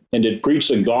 and did preach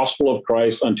the gospel of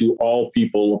Christ unto all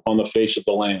people upon the face of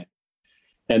the land.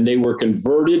 And they were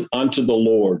converted unto the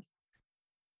Lord,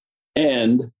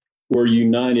 and were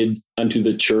united unto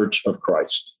the church of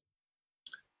Christ."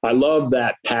 I love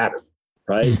that pattern,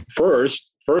 right?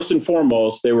 First and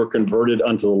foremost, they were converted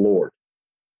unto the Lord.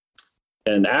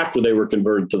 And after they were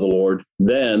converted to the Lord,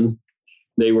 then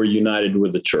they were united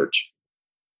with the church.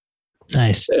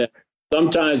 Nice. And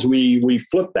sometimes we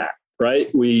flip that,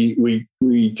 right? We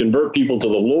convert people to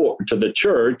the Lord, to the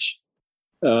church,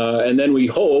 and then we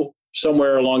hope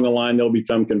somewhere along the line they'll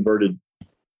become converted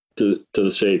to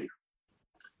the Savior.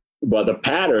 But the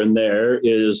pattern there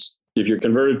is, if you're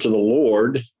converted to the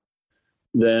Lord,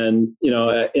 then,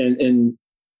 and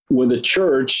with the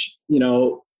church,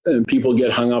 and people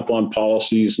get hung up on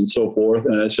policies and so forth.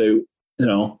 And I say,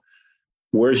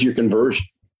 where's your conversion?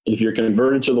 If you're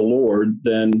converted to the Lord,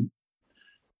 then,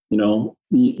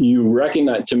 you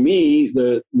recognize, to me,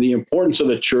 the importance of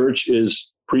the church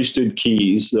is priesthood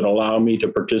keys that allow me to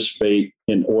participate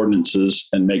in ordinances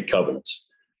and make covenants.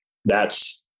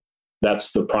 That's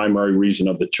the primary reason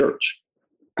of the church.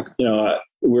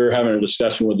 We're having a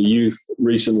discussion with the youth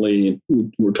recently.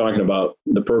 We're talking about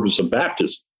the purpose of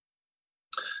baptism.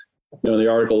 The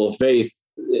article of faith,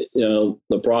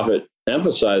 the prophet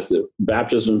emphasized that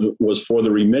baptism was for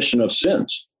the remission of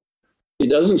sins. It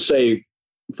doesn't say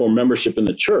for membership in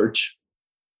the church,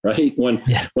 right?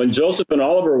 When Joseph and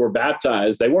Oliver were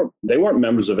baptized, they weren't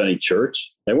members of any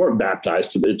church. They weren't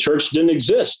baptized. The church didn't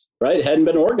exist, right? It hadn't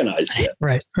been organized yet.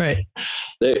 Right.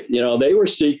 They were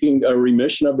seeking a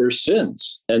remission of their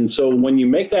sins. And so when you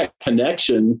make that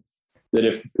connection, that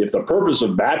if the purpose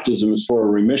of baptism is for a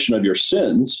remission of your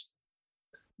sins,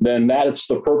 then that's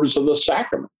the purpose of the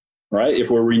sacrament, right?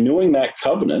 If we're renewing that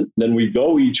covenant, then we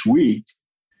go each week.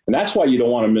 And that's why you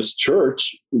don't want to miss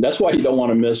church. That's why you don't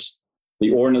want to miss the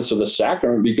ordinance of the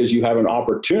sacrament, because you have an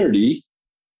opportunity,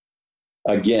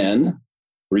 again,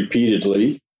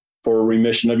 repeatedly, for a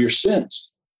remission of your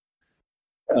sins.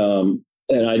 And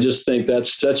I just think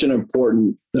that's such an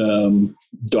important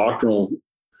doctrinal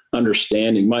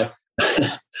understanding. My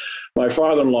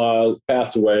father-in-law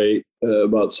passed away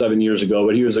about 7 years ago,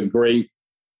 but he was a great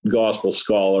gospel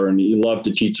scholar, and he loved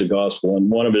to teach the gospel. And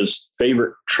one of his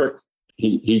favorite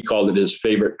he called it his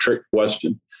favorite trick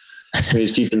question. When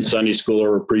he's teaching Sunday school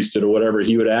or priesthood or whatever,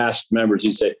 he would ask members,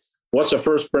 he'd say, "What's the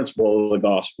first principle of the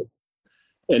gospel?"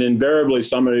 And invariably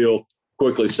somebody will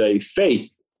quickly say,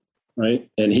 "Faith," right?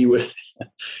 And he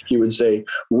would say,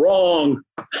 "Wrong."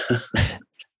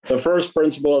 The first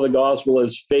principle of the gospel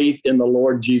is faith in the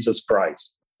Lord Jesus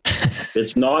Christ.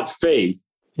 It's not faith.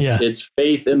 Yeah. It's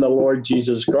faith in the Lord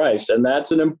Jesus Christ. And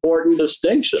that's an important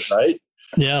distinction, right?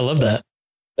 Yeah, I love that.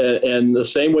 And the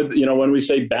same with, when we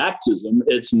say baptism,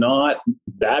 it's not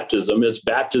baptism, it's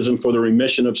baptism for the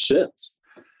remission of sins,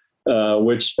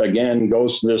 which again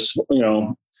goes to this,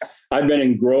 I've been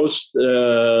engrossed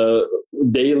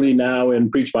daily now in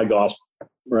Preach My Gospel,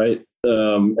 right?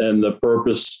 And the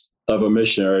purpose of a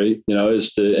missionary,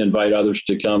 is to invite others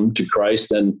to come to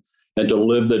Christ and to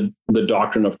live the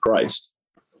doctrine of Christ.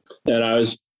 And I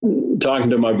was talking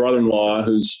to my brother-in-law,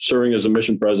 who's serving as a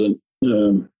mission president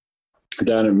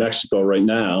down in Mexico right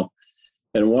now.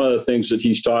 And one of the things that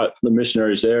he's taught the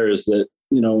missionaries there is that,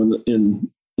 in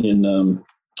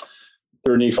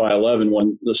 3 Nephi 11,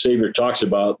 when the Savior talks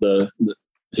about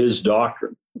his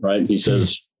doctrine, right? He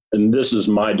says, "And this is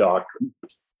my doctrine."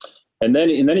 And then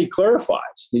he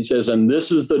clarifies. He says, "And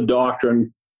this is the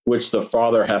doctrine which the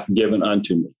Father hath given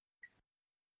unto me."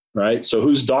 Right? So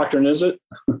whose doctrine is it?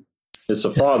 It's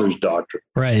the Father's doctrine.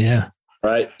 Right, yeah.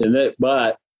 Right?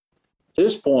 But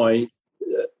his point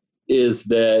is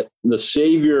that the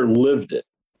Savior lived it.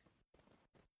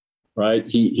 Right?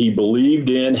 He believed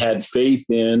in, had faith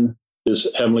in his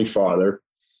Heavenly Father.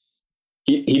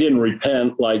 He didn't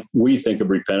repent like we think of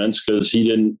repentance, because he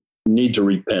didn't need to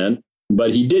repent,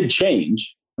 but he did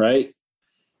change, right?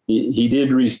 He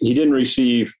didn't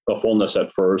receive a fullness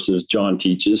at first, as John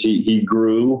teaches. He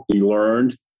grew, he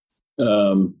learned.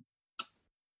 And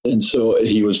so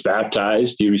he was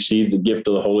baptized, he received the gift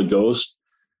of the Holy Ghost,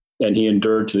 and he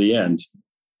endured to the end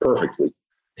perfectly.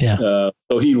 Yeah.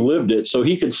 So he lived it. So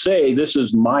he could say, this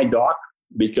is my doctrine,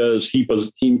 because he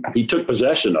took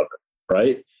possession of it.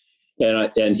 Right.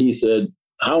 And he said,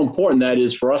 how important that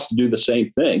is for us to do the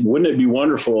same thing. Wouldn't it be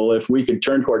wonderful if we could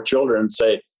turn to our children and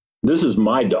say, this is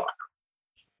my doctrine,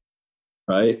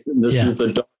 right? This is the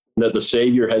doctrine that the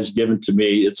Savior has given to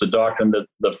me. It's a doctrine that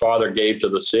the Father gave to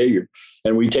the Savior,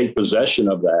 and we take possession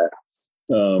of that.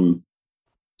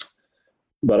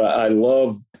 But I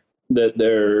love that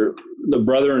the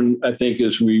brethren, I think,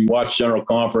 as we watch General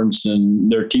Conference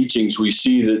and their teachings, we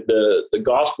see that the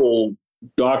gospel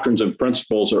doctrines and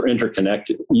principles are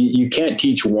interconnected. You can't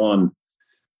teach one.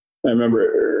 I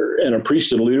remember in a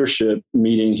priesthood leadership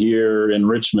meeting here in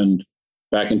Richmond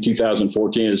back in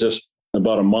 2014, it's just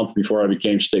about a month before I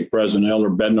became stake president,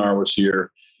 Elder Bednar was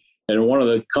here. And one of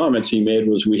the comments he made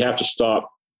was, we have to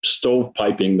stop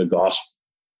stovepiping the gospel,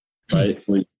 right?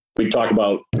 We talk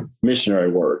about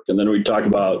missionary work, and then we talk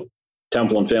about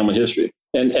temple and family history.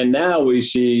 And now we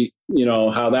see,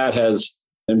 how that has,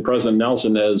 and President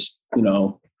Nelson has,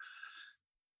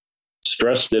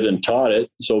 stressed it and taught it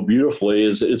so beautifully,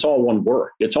 is it's all one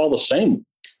work. It's all the same.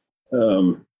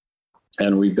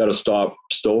 And we've got to stop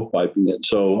stovepiping it.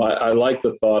 So I like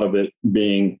the thought of it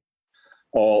being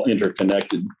all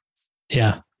interconnected.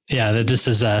 Yeah. Yeah. That this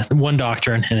is one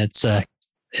doctrine, and it's a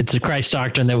Christ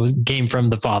doctrine that came from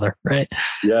the Father, right?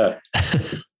 Yeah.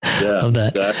 Yeah. Love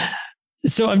that.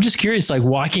 So I'm just curious, like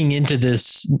walking into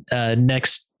this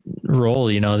next role,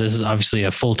 this is obviously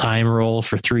a full-time role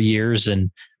for 3 years. And,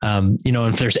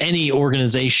 if there's any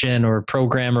organization or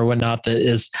program or whatnot that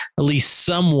is at least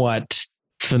somewhat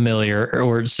familiar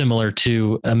or similar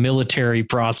to a military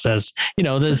process,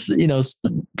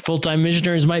 full-time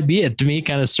missionaries might be it. To me,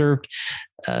 kind of served,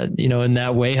 in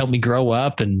that way, helped me grow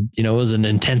up, and, it was an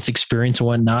intense experience and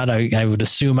whatnot. I would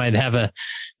assume I'd have a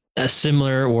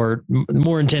similar or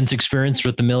more intense experience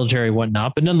with the military and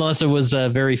whatnot, but nonetheless, it was a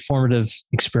very formative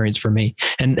experience for me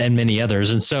and many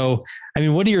others. And so,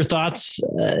 what are your thoughts?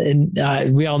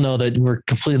 We all know that we're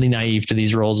completely naive to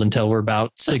these roles until we're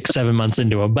about 6-7 months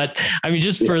into them. But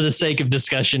just for the sake of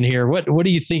discussion here, what are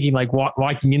you thinking, like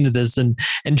walking into this, and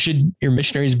should your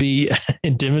missionaries be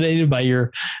intimidated by your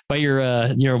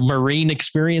Marine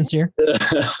experience here?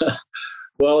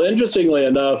 Well, interestingly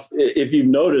enough, if you've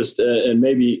noticed, and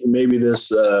maybe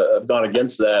this I've gone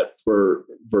against that for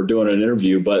doing an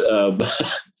interview, but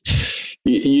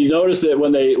you notice that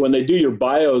when they do your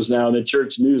bios now in the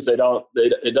church news,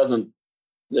 it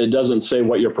doesn't say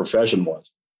what your profession was.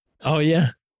 Oh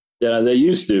yeah, yeah. They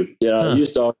used to, They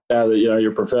used to have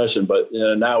your profession, but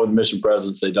now with mission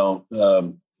presidents they don't.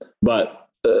 But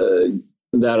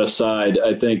that aside,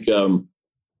 I think.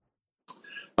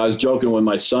 I was joking with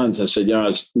my sons. I said, I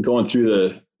was going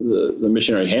through the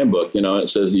missionary handbook. It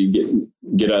says you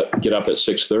get up at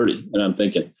 6:30, and I'm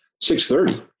thinking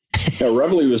 6:30.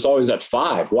 Reveille was always at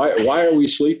 5. Why are we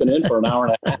sleeping in for an hour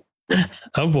and a half?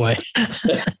 Oh boy,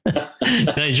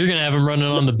 nice. You're gonna have them running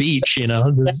on the beach.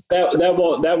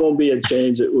 That won't be a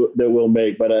change that we'll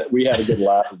make. But we had a good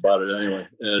laugh about it anyway.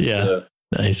 And,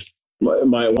 nice.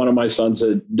 One of my sons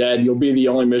said, "Dad, you'll be the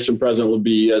only mission president will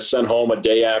be sent home a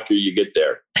day after you get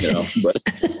there." But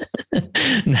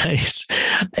nice.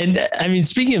 And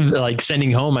speaking of like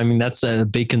sending home, that's a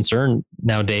big concern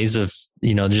nowadays of,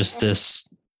 just this,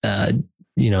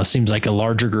 seems like a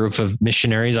larger group of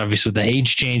missionaries, obviously with the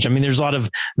age change. There's a lot of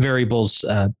variables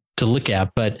to look at,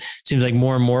 but it seems like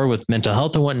more and more with mental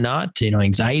health and whatnot,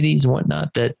 anxieties and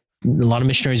whatnot, that a lot of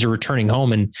missionaries are returning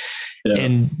home and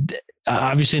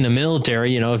obviously in the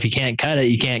military, if you can't cut it,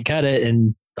 you can't cut it,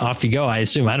 and off you go. I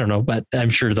assume, I don't know, but I'm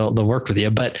sure they'll work with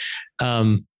you. But what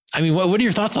are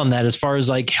your thoughts on that as far as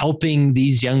like helping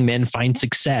these young men find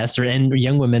success and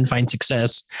young women find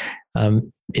success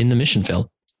in the mission field?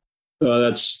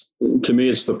 That's, to me,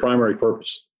 it's the primary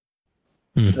purpose.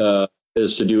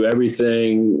 Is to do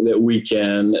everything that we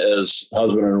can as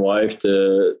husband and wife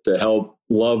to help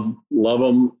love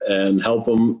them and help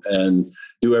them and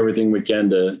do everything we can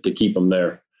to keep them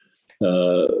there,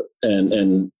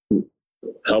 and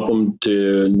help them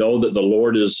to know that the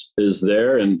Lord is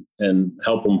there, and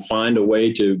help them find a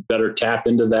way to better tap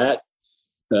into that,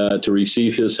 to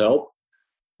receive His help,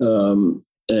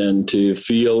 and to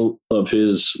feel of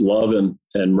His love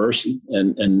and mercy,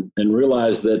 and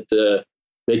realize that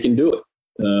they can do it.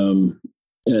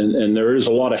 And there is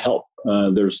a lot of help.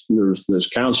 There's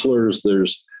counselors,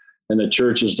 and the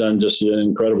church has done just an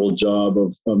incredible job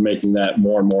of making that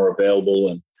more and more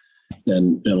available,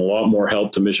 and a lot more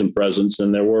help to mission presidents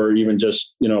than there were even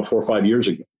just 4 or 5 years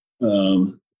ago.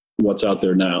 What's out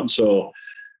there now. So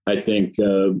I think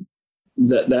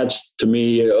that's, to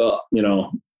me,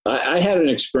 I had an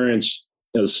experience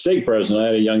as stake president, I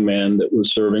had a young man that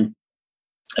was serving,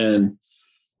 and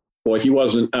boy, he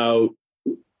wasn't out,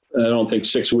 I don't think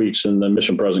 6 weeks, and the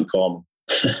mission president called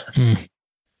me.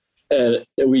 And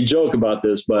we joke about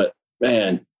this, but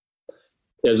man,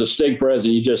 as a stake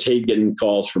president, you just hate getting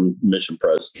calls from mission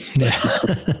presidents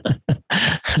because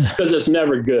it's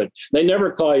never good. They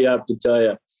never call you up to tell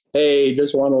you, hey,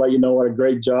 just want to let you know what a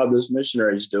great job this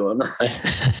missionary is doing.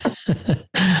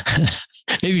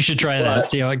 Maybe you should try that.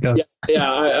 See how it goes.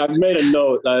 Yeah, I've made a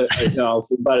note. But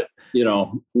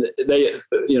they,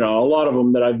 a lot of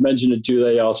them that I've mentioned it to,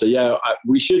 they all say, yeah,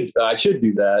 I should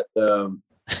do that.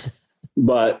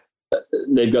 But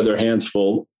they've got their hands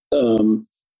full.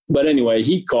 But anyway,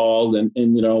 he called and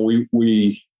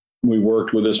we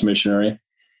worked with this missionary,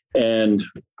 and,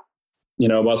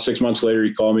 about 6 months later,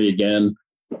 he called me again,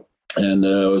 and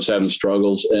I was having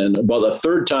struggles. And about the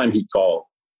third time he called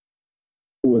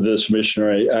with this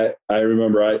missionary, I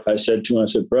remember I said to him, I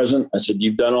said, President, I said,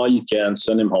 you've done all you can,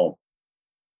 send him home.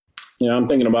 I'm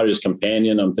thinking about his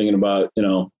companion. I'm thinking about,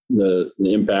 the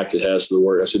impact it has to the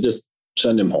work. I said, just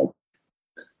send him home.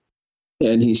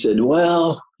 And he said,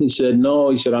 no, he said,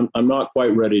 I'm not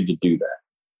quite ready to do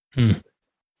that.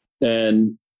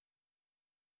 And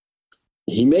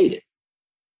he made it.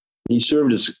 He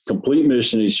served his complete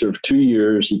mission. He served 2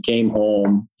 years. He came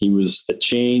home. He was a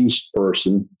changed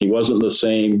person. He wasn't the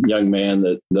same young man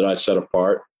that I set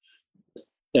apart.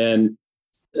 And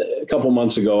a couple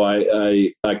months ago,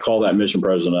 I called that mission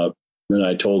president up, and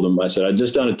I told him, I said, I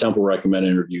just done a Temple Recommend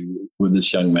interview with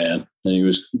this young man, and he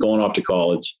was going off to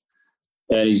college,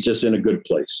 and he's just in a good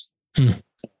place.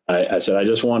 I said, I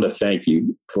just want to thank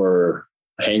you for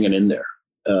hanging in there.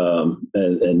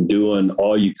 And doing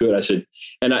all you could. I said,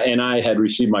 and I had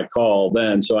received my call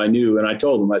then, so I knew, and I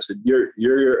told him, I said,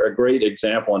 you're a great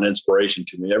example and inspiration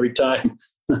to me. Every time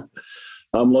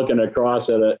I'm looking across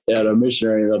at a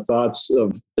missionary, the thoughts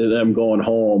of them going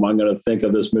home, I'm going to think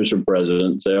of this mission president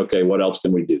and say, okay, what else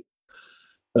can we do?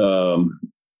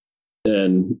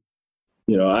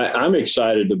 I'm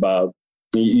excited about.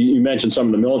 You mentioned some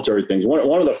of the military things.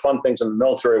 One of the fun things in the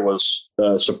military was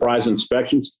surprise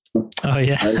inspections. Oh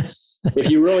yeah. Right?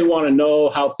 If you really want to know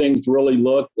how things really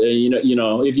look,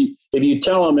 if you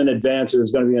tell them in advance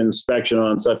there's going to be an inspection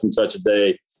on such and such a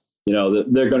day,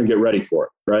 they're going to get ready for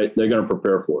it, right? They're going to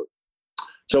prepare for it.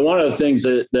 So one of the things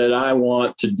that I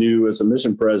want to do as a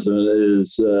mission president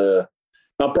is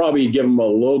I'll probably give them a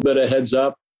little bit of heads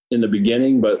up in the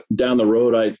beginning, but down the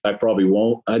road I probably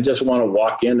won't. I just want to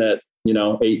walk in at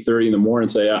 8:30 in the morning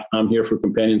and say, I'm here for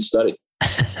companion study.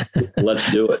 Let's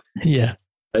do it. Yeah.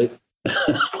 Right.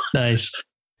 Nice.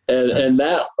 And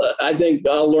that, I think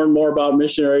I'll learn more about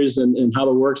missionaries and how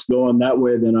the work's going that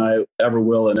way than I ever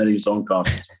will in any zone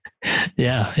conference.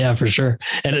 Yeah, for sure.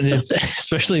 And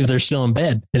especially if they're still in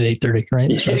bed at 8:30,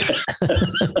 right? So.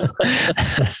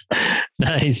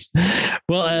 Nice.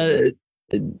 Well,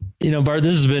 Bart,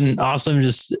 this has been awesome.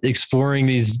 Just exploring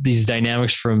these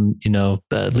dynamics from,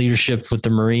 the leadership with the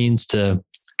Marines to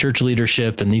church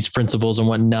leadership and these principles and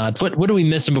whatnot. What are we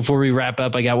missing before we wrap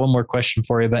up? I got one more question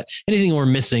for you, but anything we're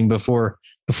missing before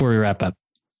we wrap up?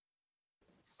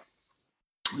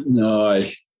 No,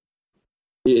 I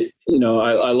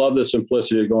love the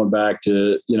simplicity of going back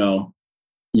to, you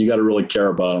got to really care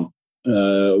about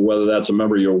them, whether that's a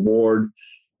member of your ward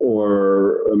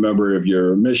or a member of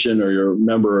your mission or your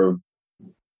member of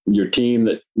your team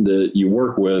that you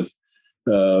work with.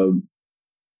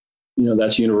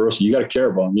 That's universal. You got to care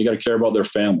about them. You got to care about their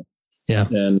family. Yeah.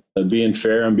 And being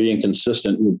fair and being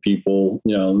consistent with people,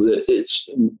 it's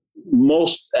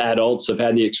most adults have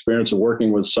had the experience of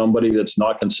working with somebody that's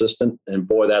not consistent, and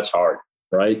boy, that's hard,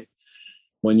 right?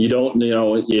 When you don't,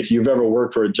 if you've ever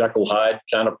worked for a Jekyll Hyde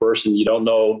kind of person, you don't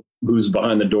know who's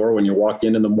behind the door when you walk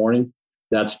in the morning.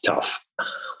 That's tough.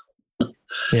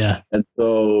 Yeah. And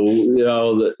so,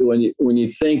 when you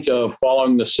think of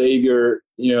following the Savior,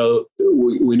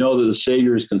 we know that the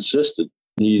Savior is consistent.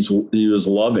 He was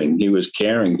loving. He was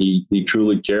caring. He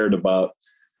truly cared about,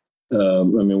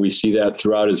 we see that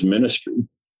throughout his ministry,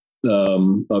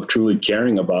 of truly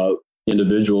caring about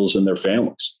individuals and their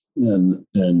families. And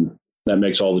that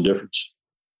makes all the difference.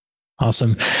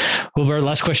 Awesome. Well, Bart,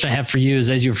 last question I have for you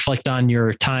is, as you reflect on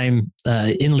your time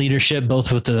in leadership,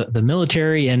 both with the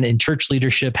military and in church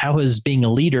leadership, how has being a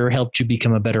leader helped you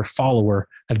become a better follower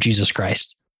of Jesus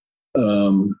Christ?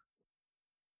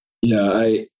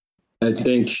 I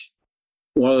think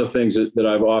one of the things that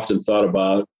I've often thought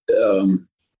about,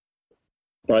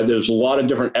 right, there's a lot of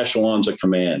different echelons of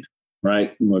command,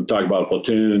 right? We talk about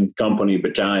platoon, company,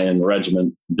 battalion,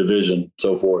 regiment, division,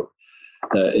 so forth.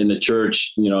 In the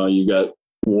church, you got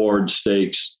ward,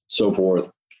 stakes, so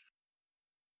forth.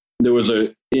 there was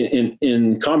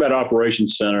in Combat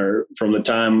Operations Center, from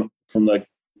the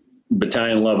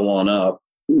battalion level on up,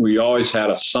 we always had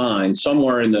a sign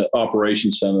somewhere in the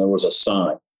operations center. There was a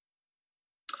sign.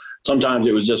 Sometimes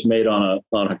it was just made on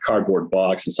a cardboard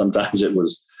box, and sometimes it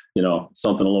was,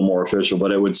 something a little more official,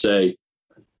 but it would say,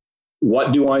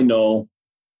 "What do I know?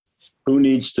 Who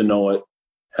needs to know it?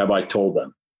 Have I told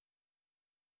them?"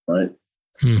 Right?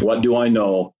 What do I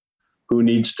know? Who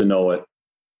needs to know it?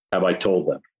 Have I told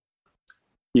them?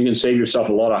 You can save yourself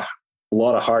a lot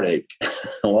of heartache,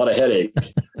 a lot of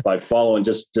headaches by following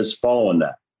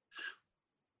that.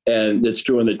 And it's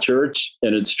true in the church,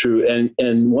 and it's true.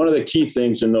 And one of the key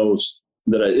things in those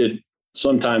that it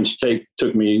sometimes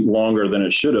took me longer than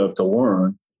it should have to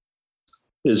learn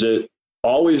is that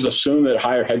always assume that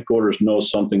higher headquarters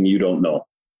knows something you don't know.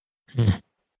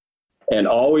 And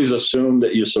always assume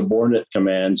that your subordinate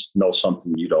commands know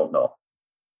something you don't know.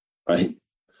 Right?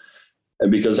 And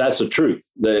because that's the truth,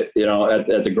 that,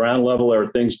 at the ground level, there are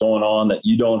things going on that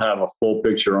you don't have a full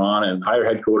picture on, and higher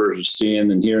headquarters are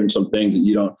seeing and hearing some things that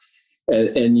you don't.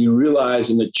 And you realize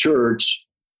in the church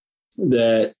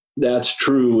that that's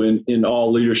true in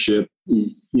all leadership.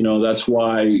 That's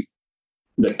why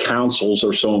the councils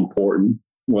are so important,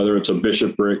 whether it's a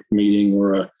bishopric meeting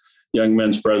or a young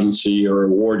men's presidency or a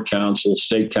ward council,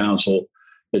 state council,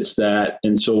 it's that.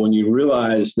 And so when you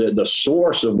realize that the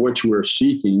source of which we're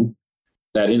seeking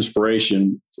that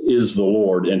inspiration is the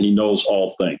Lord, and he knows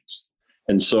all things.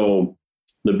 And so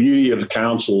the beauty of the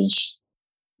councils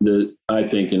that I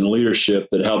think in leadership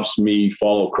that helps me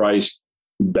follow Christ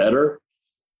better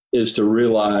is to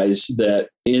realize that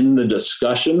in the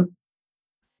discussion,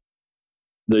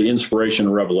 the inspiration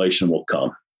and revelation will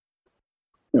come.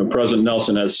 President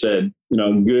Nelson has said,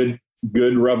 good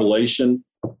revelation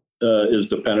is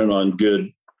dependent on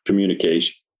good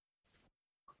communication.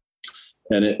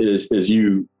 And it is, as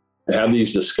you have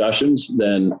these discussions,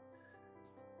 and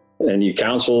you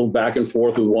counsel back and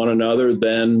forth with one another,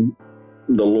 then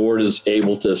the Lord is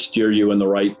able to steer you in the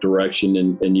right direction,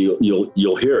 and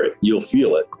you'll hear it, you'll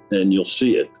feel it, and you'll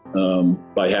see it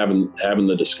by having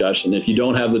the discussion. If you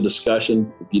don't have the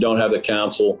discussion, if you don't have the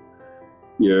counsel,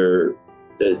 you're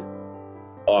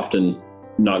often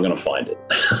not going to find it.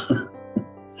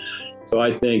 So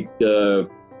I think, I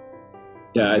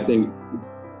think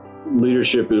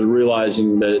leadership is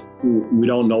realizing that we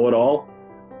don't know it all,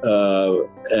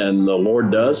 and the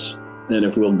Lord does. And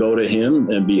if we'll go to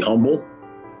him and be humble,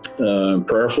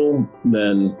 prayerful,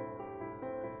 then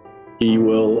he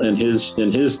will, in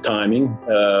his timing,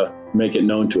 make it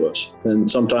known to us. And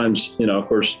sometimes, of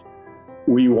course,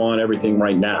 we want everything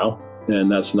right now,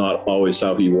 and that's not always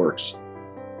how he works.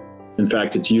 In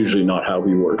fact, it's usually not how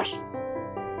he works.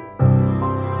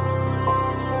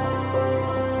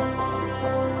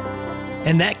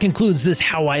 And that concludes this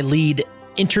How I Lead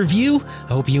interview.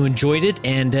 I hope you enjoyed it.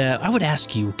 And I would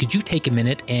ask you, could you take a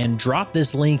minute and drop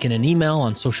this link in an email,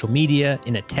 on social media,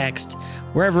 in a text,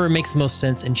 wherever it makes the most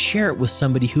sense, and share it with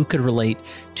somebody who could relate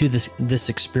to this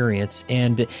experience.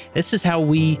 And this is how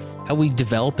we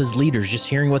develop as leaders, just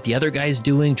hearing what the other guy's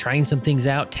doing, trying some things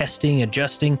out, testing,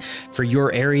 adjusting for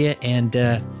your area. And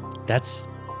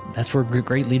that's where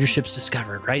great leadership's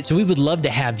discovered, right? So we would love to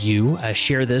have you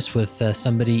share this with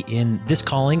somebody in this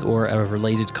calling or a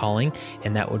related calling,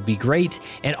 and that would be great.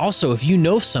 And also, if you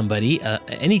know somebody,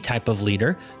 any type of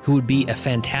leader who would be a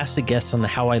fantastic guest on the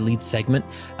How I Lead segment,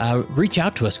 reach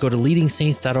out to us. Go to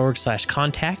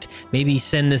leadingsaints.org/contact. Maybe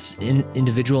send this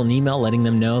individual an email letting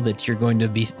them know that you're going to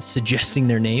be suggesting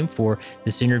their name for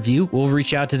this interview. We'll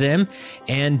reach out to them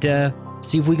and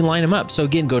see if we can line them up. So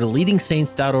again, go to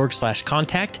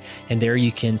leadingsaints.org/contact, and there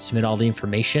you can submit all the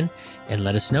information and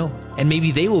let us know. And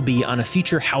maybe they will be on a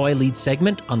future How I Lead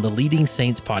segment on the Leading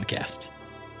Saints podcast.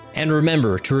 And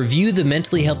remember, to review the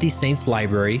Mentally Healthy Saints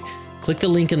library, click the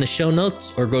link in the show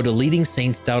notes or go to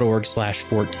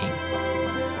leadingsaints.org/14.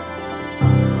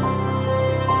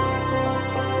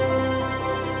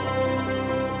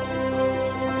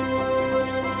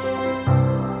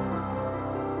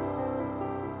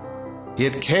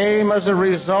 It came as a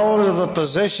result of the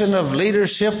position of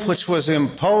leadership which was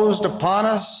imposed upon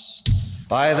us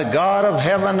by the God of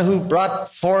heaven, who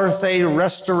brought forth a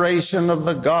restoration of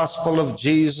the gospel of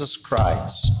Jesus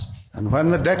Christ. And when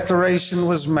the declaration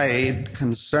was made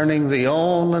concerning the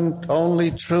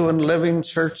only true and living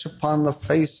church upon the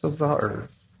face of the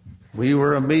earth, we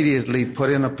were immediately put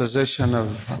in a position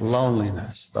of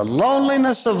loneliness, the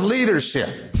loneliness of leadership,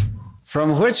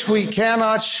 from which we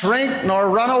cannot shrink nor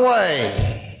run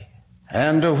away,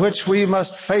 and to which we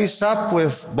must face up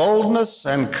with boldness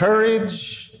and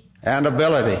courage and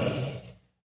ability.